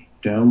before me,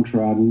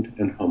 downtrodden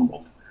and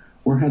humbled.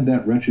 Where had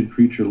that wretched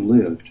creature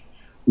lived,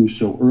 who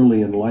so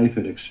early in life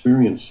had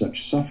experienced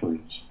such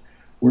sufferings?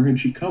 Where had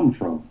she come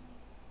from?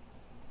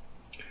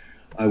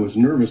 I was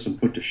nervous and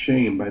put to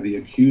shame by the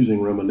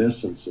accusing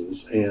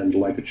reminiscences, and,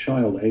 like a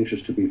child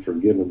anxious to be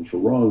forgiven for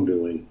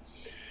wrongdoing,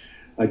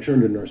 I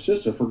turned to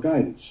Narcissa for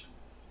guidance.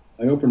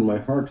 I opened my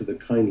heart to the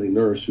kindly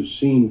nurse, who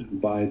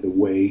seemed, by the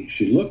way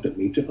she looked at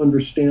me, to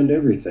understand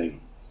everything.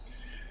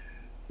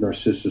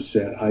 Narcissa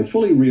said, "I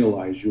fully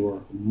realize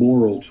your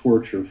moral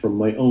torture from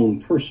my own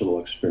personal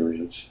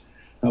experience.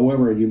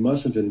 However, you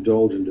mustn't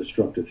indulge in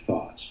destructive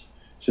thoughts.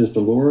 Since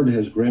the Lord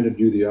has granted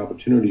you the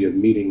opportunity of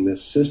meeting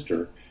this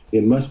sister,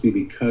 it must be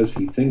because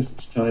he thinks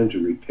it's time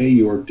to repay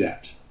your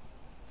debt.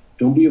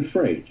 Don't be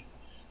afraid,"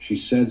 she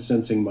said,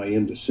 sensing my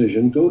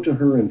indecision. "Go to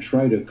her and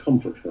try to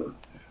comfort her.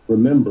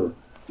 Remember,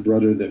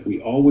 brother, that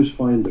we always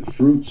find the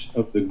fruits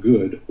of the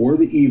good or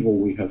the evil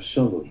we have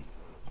sown.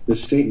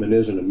 This statement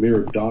isn't a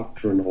mere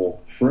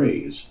doctrinal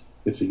phrase.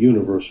 It's a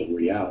universal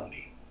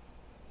reality.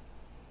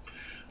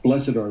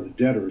 Blessed are the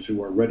debtors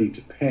who are ready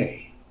to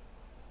pay.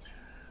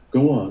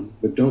 Go on,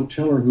 but don't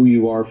tell her who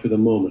you are for the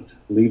moment.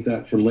 Leave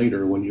that for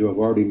later when you have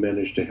already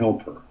managed to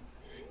help her.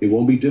 It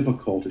won't be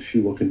difficult, as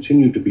she will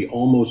continue to be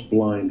almost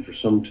blind for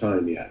some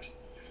time yet.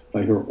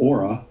 By her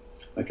aura,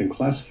 I can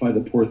classify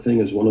the poor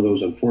thing as one of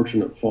those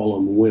unfortunate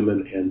fallen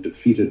women and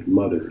defeated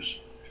mothers."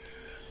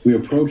 We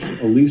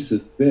approached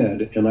Elisa's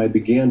bed, and I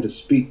began to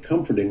speak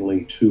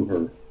comfortingly to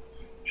her.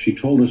 She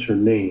told us her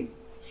name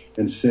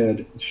and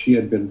said she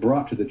had been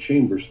brought to the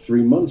chambers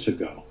 3 months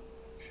ago.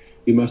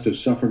 "You must have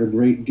suffered a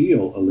great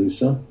deal,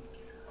 Elisa.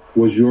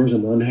 Was yours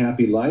an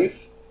unhappy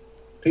life?"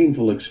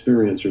 "Painful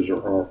experiences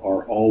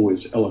are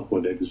always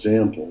eloquent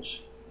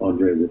examples,"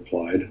 Andre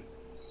replied.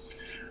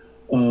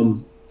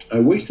 "I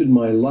wasted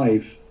my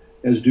life,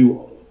 as do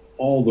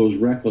all those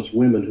reckless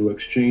women who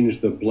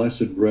exchange the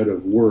blessed bread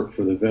of work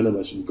for the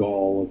venomous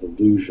gall of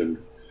illusion.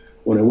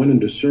 When I went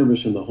into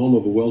service in the home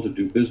of a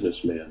well-to-do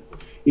businessman,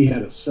 he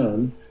had a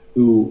son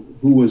who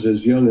was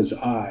as young as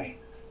I.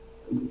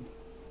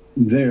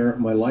 There,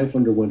 my life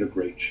underwent a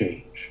great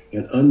change.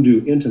 An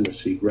undue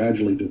intimacy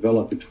gradually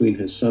developed between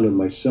his son and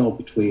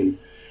myself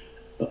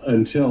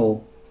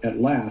until, at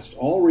last,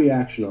 all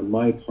reaction on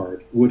my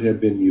part would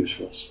have been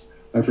useless.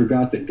 I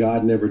forgot that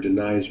God never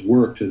denies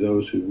work to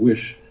those who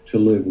wish to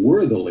live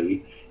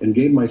worthily, and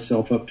gave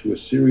myself up to a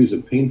series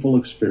of painful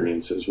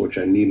experiences which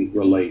I needn't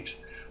relate.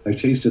 I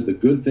tasted the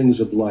good things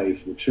of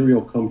life,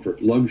 material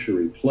comfort,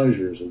 luxury,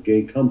 pleasures, and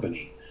gay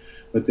company,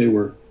 but they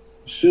were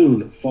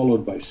soon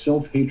followed by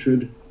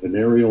self-hatred,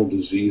 venereal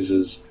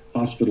diseases,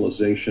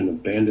 hospitalization,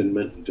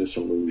 abandonment, and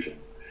disillusion.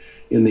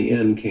 In the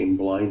end came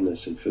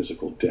blindness and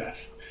physical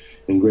death.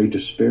 In great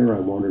despair, I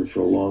wandered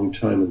for a long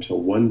time until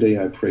one day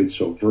I prayed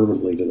so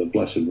fervently to the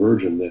Blessed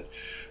Virgin that,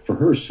 for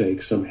her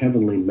sake, some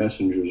heavenly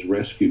messengers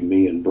rescued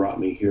me and brought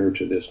me here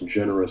to this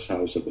generous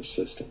house of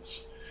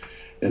assistance."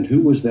 "And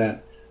who was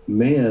that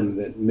man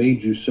that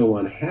made you so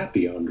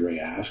unhappy?" Andre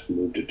asked,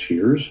 moved to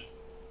tears.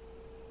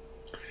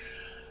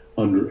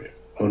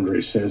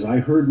 Andre says, "I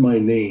heard my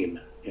name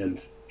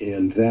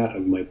and that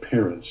of my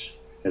parents,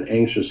 and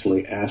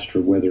anxiously asked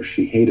her whether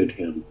she hated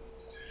him.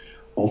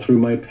 All through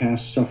my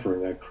past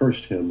suffering, I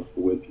cursed him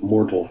with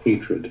mortal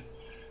hatred.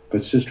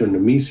 But Sister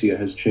Nemesia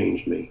has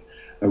changed me.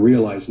 I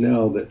realize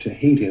now that to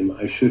hate him,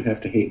 I should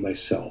have to hate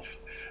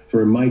myself.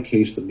 For in my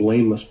case, the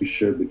blame must be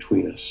shared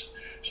between us.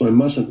 So I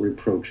mustn't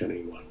reproach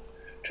anyone."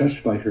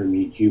 Touched by her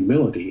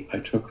humility, I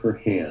took her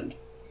hand.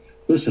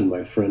 "Listen,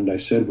 my friend," I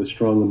said with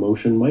strong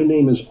emotion, "my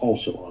name is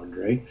also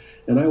Andre,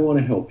 and I want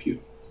to help you.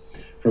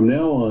 From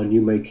now on,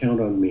 you may count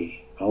on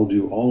me. I'll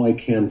do all I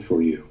can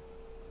for you."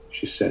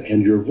 She said,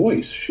 "And your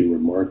voice," she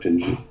remarked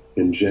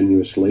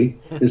ingenuously,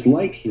 "is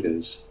like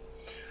his."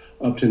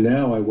 Up to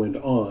now, I went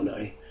on,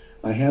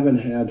 I haven't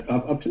had,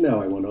 up to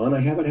now, I went on, I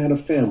haven't had a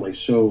family,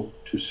 so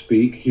to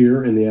speak,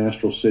 here in the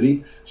astral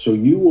city, so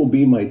you will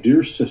be my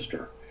dear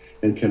sister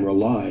and can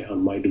rely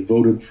on my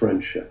devoted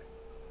friendship.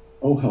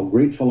 Oh, how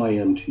grateful I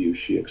am to you,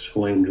 she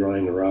exclaimed,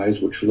 drying her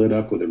eyes, which lit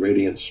up with a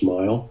radiant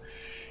smile.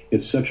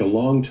 It's such a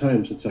long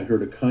time since I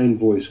heard a kind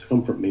voice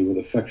comfort me with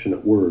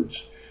affectionate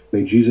words.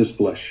 May Jesus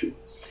bless you.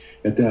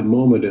 At that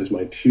moment, as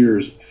my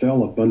tears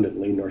fell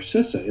abundantly,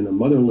 Narcissa, in a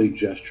motherly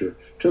gesture,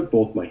 took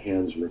both my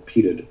hands and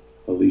repeated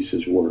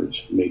Elise's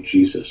words, may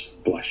Jesus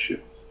bless you.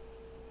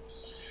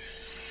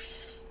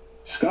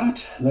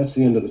 Scott, that's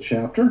the end of the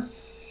chapter.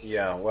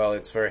 Yeah, well,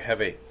 it's very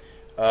heavy.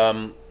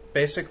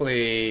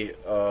 Basically,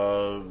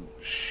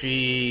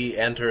 she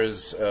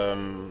enters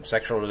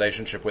sexual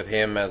relationship with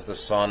him as the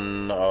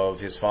son of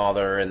his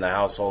father in the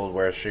household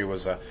where she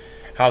was a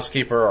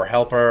housekeeper or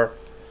helper.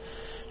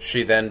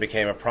 She then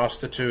became a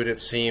prostitute, it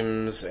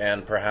seems,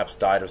 and perhaps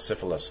died of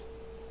syphilis,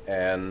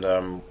 and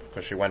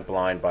because she went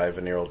blind by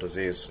venereal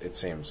disease, it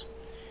seems.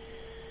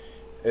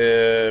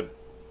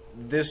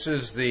 This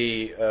is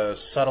the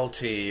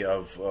subtlety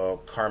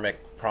of karmic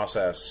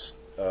process,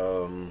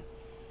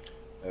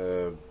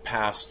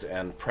 past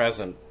and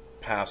present,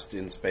 past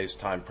in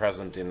space-time,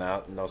 present in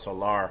No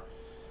Solar,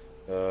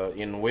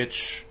 in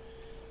which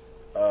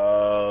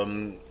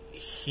in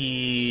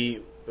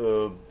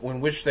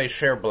which they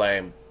share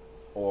blame,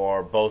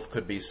 or both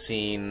could be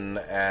seen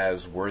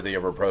as worthy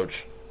of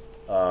reproach,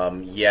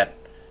 yet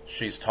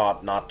she's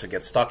taught not to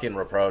get stuck in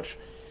reproach.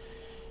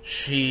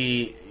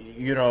 She,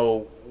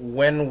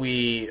 when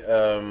we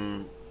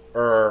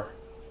err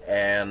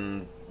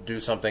and do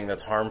something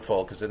that's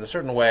harmful, because in a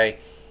certain way,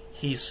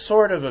 he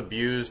sort of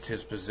abused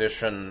his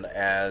position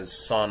as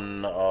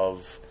son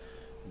of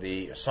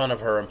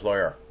her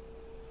employer,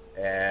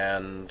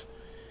 and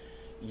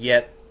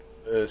yet,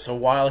 so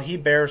while he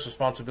bears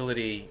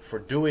responsibility for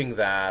doing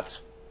that,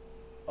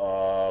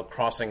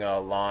 crossing a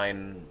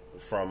line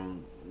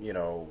from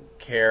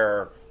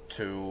care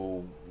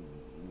to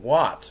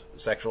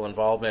sexual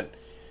involvement,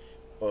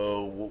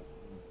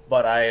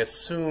 but I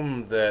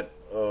assume that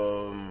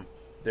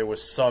there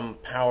was some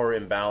power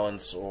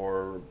imbalance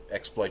or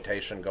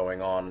exploitation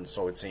going on,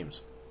 so it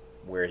seems,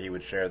 where he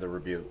would share the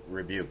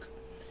rebuke.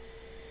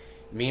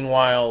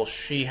 Meanwhile,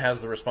 she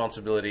has the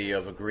responsibility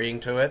of agreeing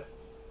to it,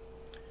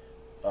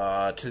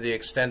 to the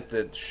extent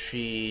that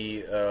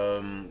she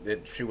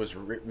was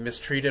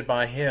mistreated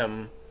by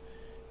him.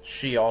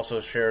 She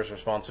also shares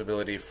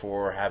responsibility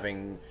for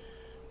having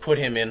put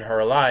him in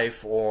her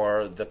life,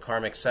 or the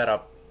karmic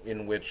setup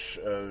in which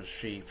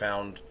she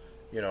found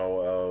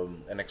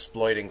an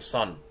exploiting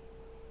son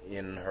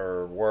in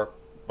her work,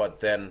 but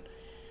then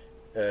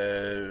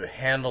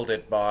handled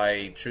it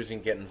by choosing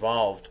to get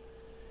involved.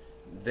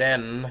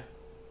 Then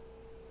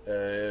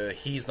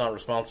he's not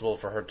responsible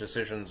for her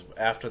decisions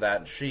after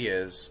that. She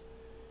is.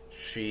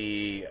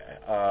 She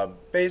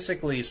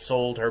basically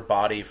sold her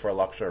body for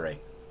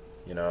luxury,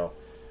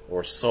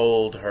 or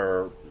sold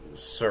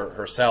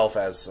herself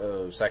as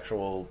a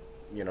sexual,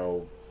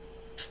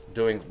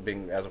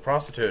 being as a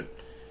prostitute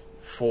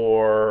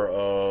for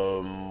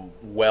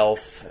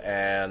wealth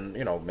and,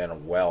 men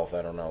of wealth,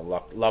 I don't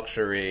know,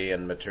 luxury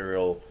and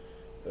material,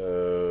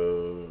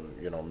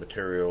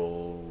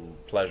 material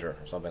pleasure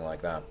or something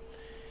like that.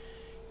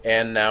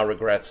 And now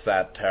regrets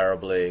that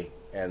terribly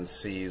and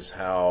sees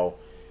how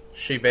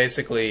she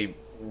basically,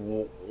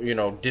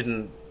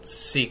 didn't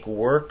seek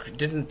work,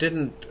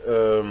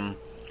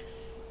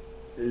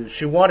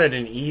 she wanted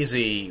an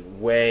easy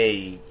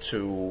way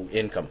to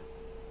income.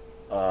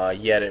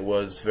 Yet it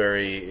was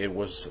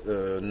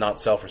not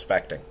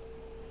self-respecting.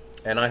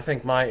 And I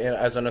think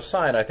as an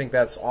aside, I think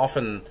that's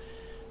often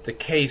the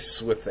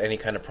case with any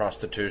kind of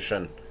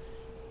prostitution,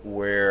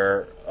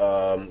 where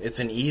it's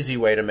an easy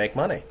way to make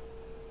money.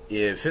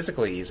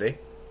 Physically easy,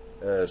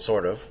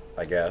 sort of,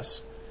 I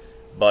guess.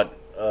 But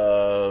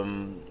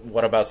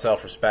what about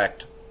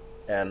self-respect?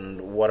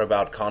 And what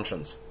about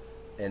conscience?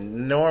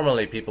 And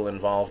normally people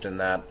involved in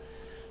that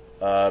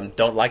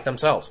don't like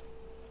themselves,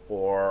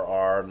 or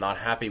are not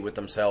happy with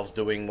themselves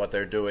doing what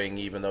they're doing,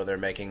 even though they're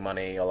making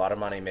money, a lot of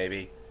money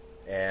maybe,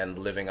 and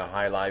living a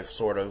high life,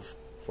 sort of,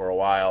 for a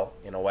while,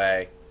 in a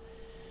way.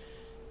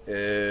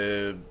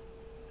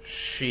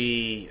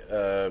 She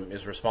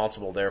is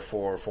responsible,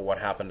 therefore, for what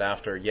happened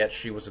after, yet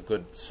she was a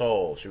good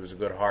soul, she was a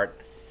good heart,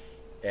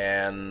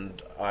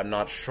 and I'm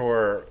not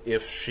sure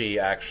if she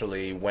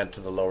actually went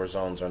to the lower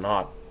zones or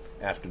not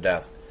after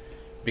death,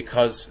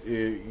 because,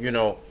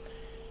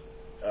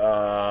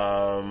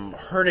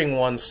 hurting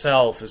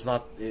oneself is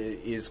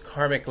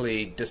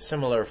karmically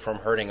dissimilar from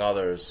hurting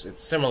others.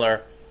 It's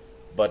similar,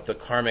 but the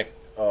karmic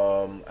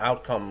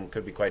outcome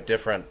could be quite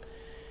different.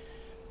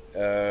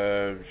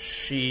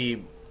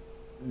 She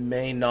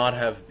may not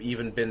have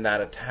even been that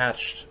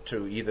attached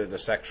to either the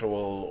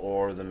sexual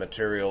or the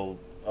material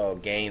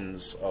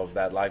gains of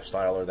that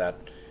lifestyle or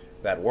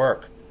that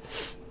work,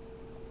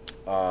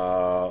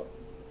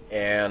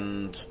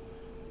 and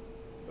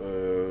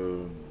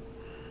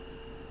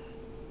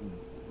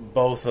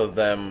both of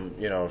them,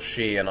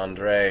 she and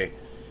Andre,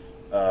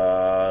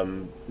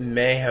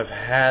 may have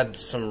had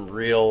some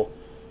real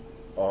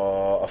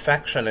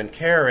affection and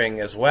caring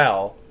as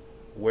well.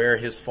 Where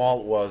his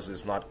fault was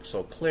is not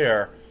so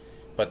clear,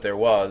 but there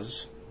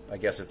was. I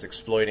guess it's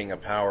exploiting a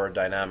power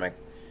dynamic.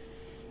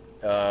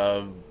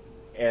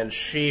 And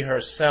she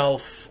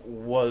herself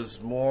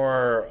was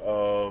more,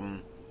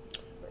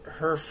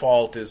 her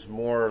fault is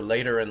more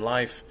later in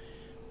life,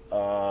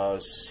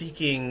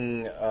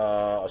 seeking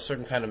a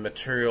certain kind of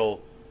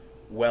material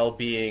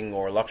well-being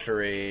or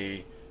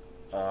luxury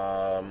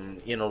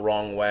in a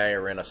wrong way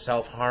or in a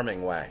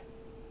self-harming way.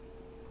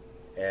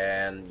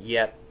 And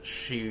yet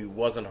she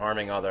wasn't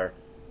harming other.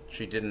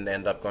 She didn't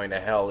end up going to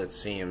hell, it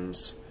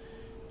seems.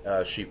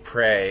 She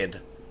prayed,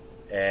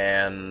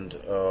 and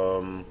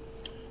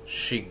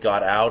she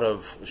got out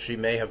of... She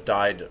may have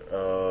died...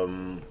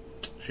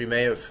 she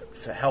may have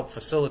helped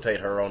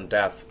facilitate her own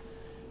death.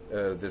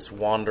 This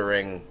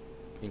wandering...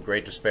 In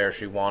great despair,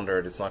 she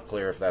wandered. It's not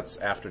clear if that's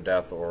after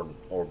death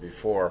or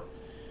before.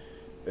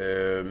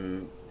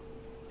 And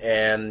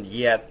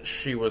yet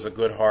she was a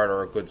good heart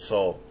or a good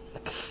soul.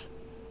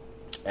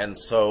 And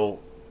so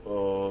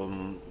her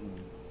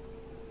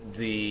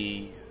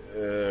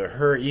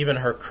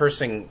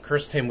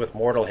cursed him with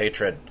mortal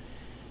hatred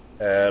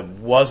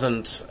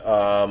wasn't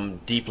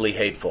deeply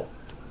hateful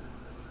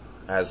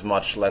as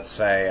much, let's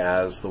say,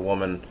 as the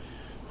woman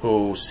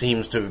who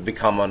seems to have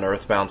become an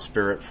earthbound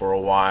spirit for a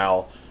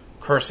while,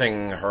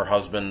 cursing her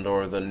husband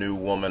or the new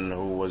woman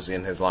who was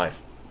in his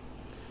life.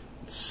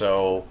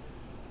 So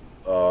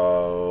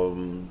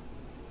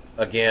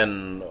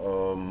again,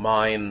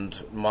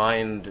 mind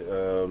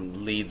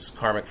leads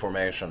karmic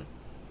formation,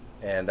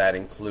 and that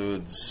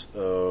includes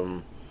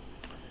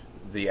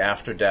the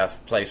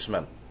after-death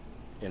placement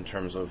in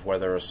terms of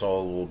whether a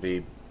soul will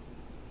be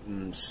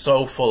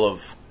so full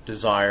of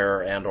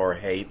desire and or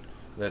hate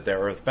that they're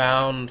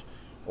earthbound,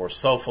 or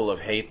so full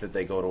of hate that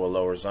they go to a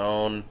lower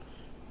zone,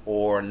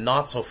 or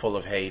not so full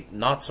of hate,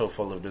 not so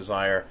full of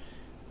desire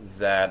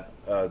that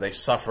they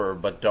suffer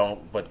but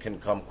can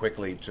come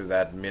quickly to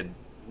that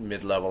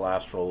mid-level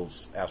astral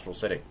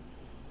city.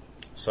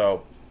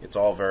 So it's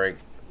all very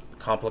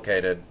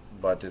complicated,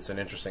 but it's an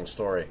interesting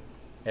story.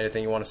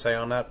 Anything you want to say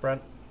on that,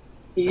 Brent?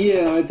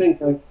 Yeah, I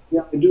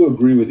do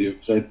agree with you,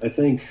 because I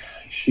think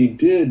she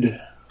did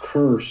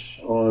curse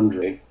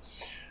Andre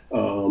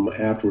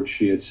afterwards,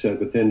 she had said,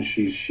 but then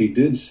she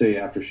did say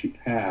after she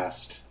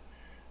passed,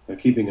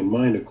 keeping in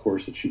mind, of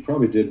course, that she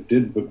probably did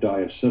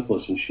die of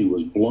syphilis, and she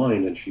was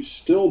blind, and she's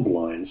still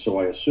blind, so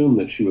I assume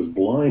that she was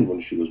blind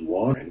when she was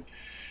wandering.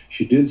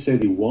 She did say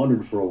that he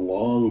wandered for a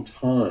long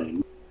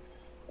time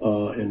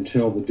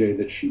until the day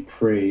that she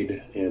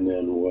prayed and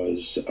then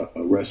was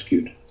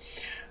rescued.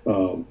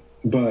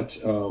 But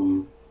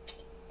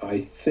I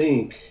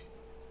think,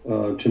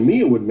 to me,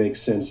 it would make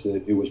sense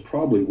that it was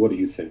probably, what do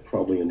you think,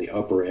 probably in the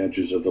upper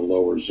edges of the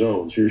lower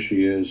zones. Here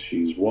she is,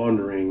 she's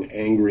wandering,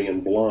 angry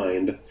and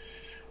blind,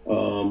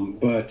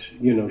 but,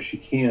 she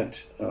can't,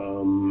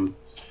 from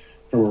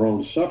her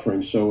own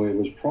suffering, so it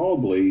was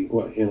probably,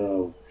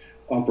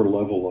 upper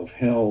level of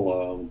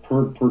hell,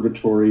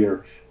 purgatory,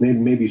 or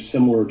maybe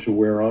similar to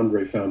where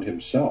Andre found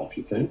himself,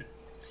 you think?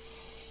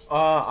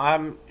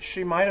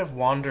 She might have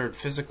wandered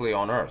physically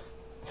on Earth.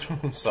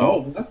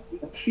 So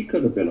she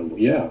could have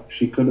been.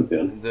 She could have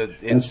been.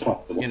 That's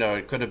possible.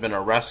 It could have been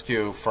a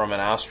rescue from an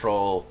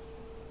astral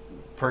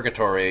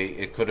purgatory.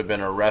 It could have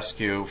been a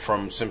rescue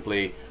from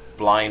simply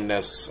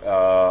blindness,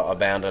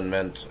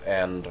 abandonment,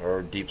 and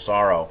her deep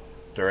sorrow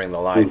during the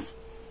life.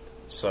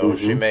 So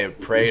she may have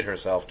prayed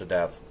herself to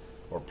death,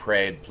 or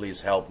prayed,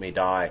 "Please help me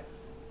die,"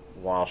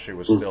 while she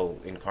was still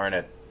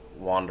incarnate,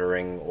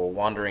 wandering. Or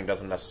wandering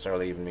doesn't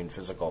necessarily even mean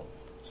physical.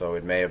 So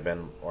it may have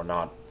been or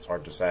not. It's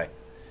hard to say.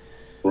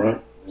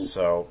 Right.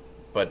 So,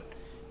 but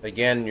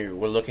again,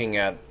 we're looking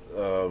at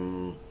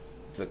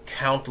the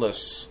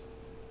countless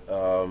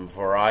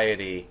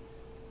variety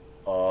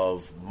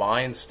of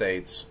mind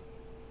states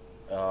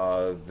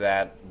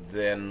that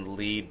then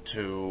lead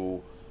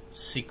to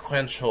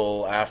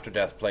sequential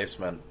after-death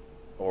placement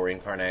or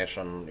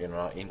incarnation,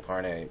 not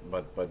incarnate,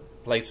 but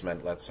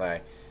placement, let's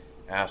say,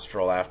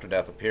 astral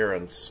after-death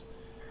appearance.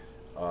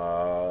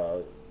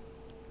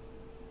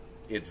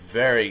 It's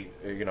very,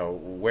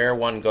 where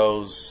one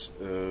goes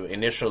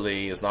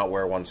initially is not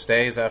where one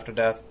stays after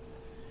death,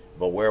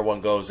 but where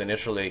one goes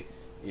initially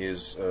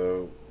is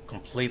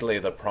completely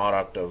the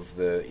product of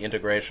the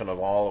integration of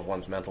all of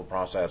one's mental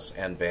process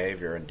and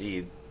behavior and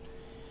deed.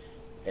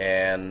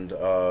 And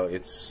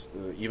it's,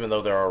 even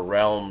though there are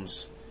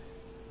realms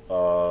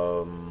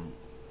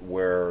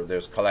where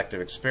there's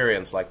collective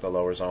experience, like the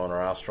lower zone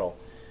or astral,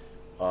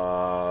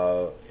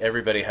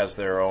 everybody has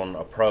their own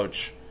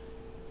approach.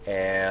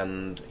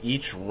 And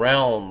each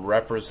realm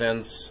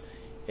represents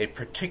a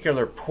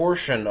particular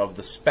portion of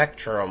the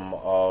spectrum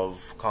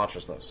of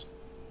consciousness.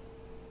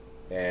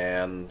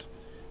 And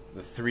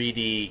the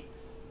 3D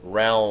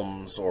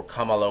realms, or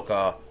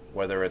Kamaloka,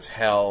 whether it's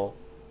hell,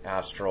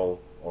 astral,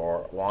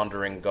 or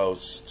wandering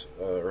ghost,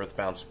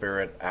 earthbound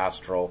spirit,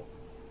 astral,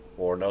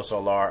 or no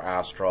solar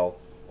astral,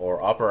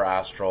 or upper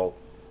astral,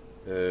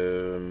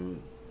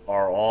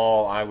 are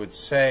all, I would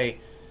say,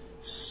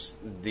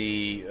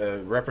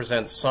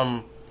 represent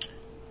some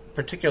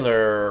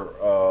particular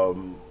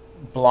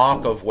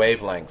block of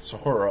wavelengths,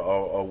 or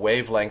a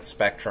wavelength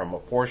spectrum, a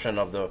portion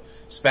of the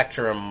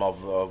spectrum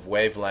of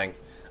wavelength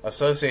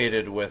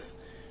associated with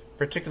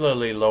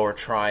particularly lower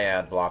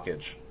triad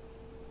blockage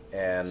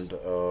and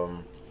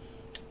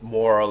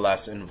more or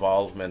less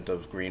involvement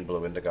of green,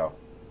 blue, indigo.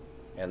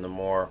 And the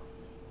more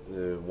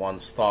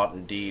one's thought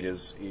and deed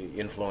is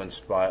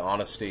influenced by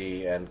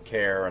honesty and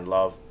care and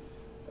love,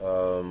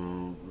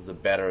 the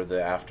better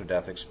the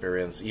after-death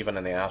experience, even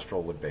in the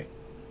astral, would be.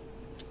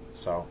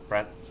 So,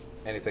 Brent,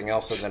 anything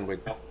else, and then we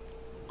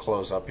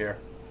close up here?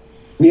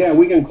 Yeah,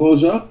 we can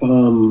close up.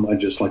 I'd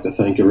just like to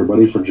thank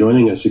everybody for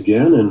joining us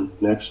again. And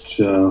next,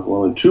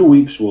 in 2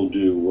 weeks, we'll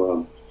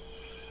do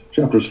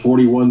chapters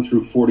 41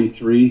 through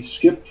 43.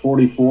 Skip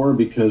 44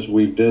 because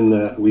we did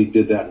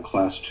that in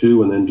class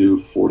 2, and then do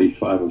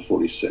 45 and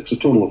 46. A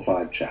total of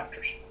 5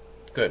 chapters.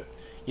 Good.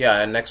 Yeah,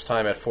 and next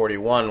time at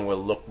 41, we'll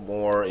look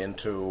more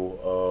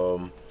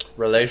into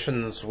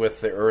relations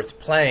with the Earth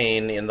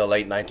plane in the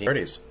late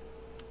 1930s.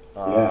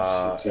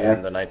 Yes, exactly.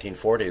 And the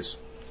 1940s,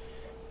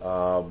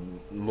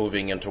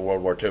 moving into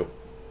World War II.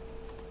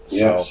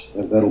 Yes,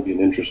 that'll be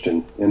an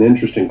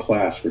interesting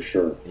class for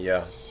sure.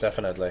 Yeah,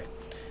 definitely.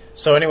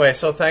 So anyway,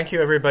 thank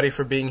you everybody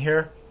for being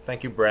here.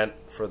 Thank you, Brent,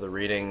 for the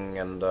reading,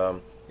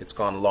 and it's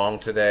gone long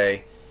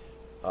today.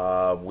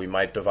 We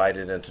might divide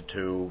it into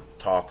 2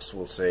 talks,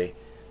 we'll see.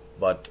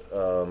 But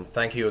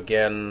thank you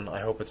again. I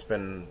hope it's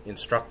been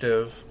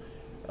instructive.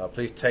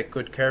 Please take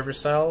good care of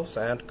yourselves,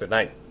 and good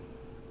night.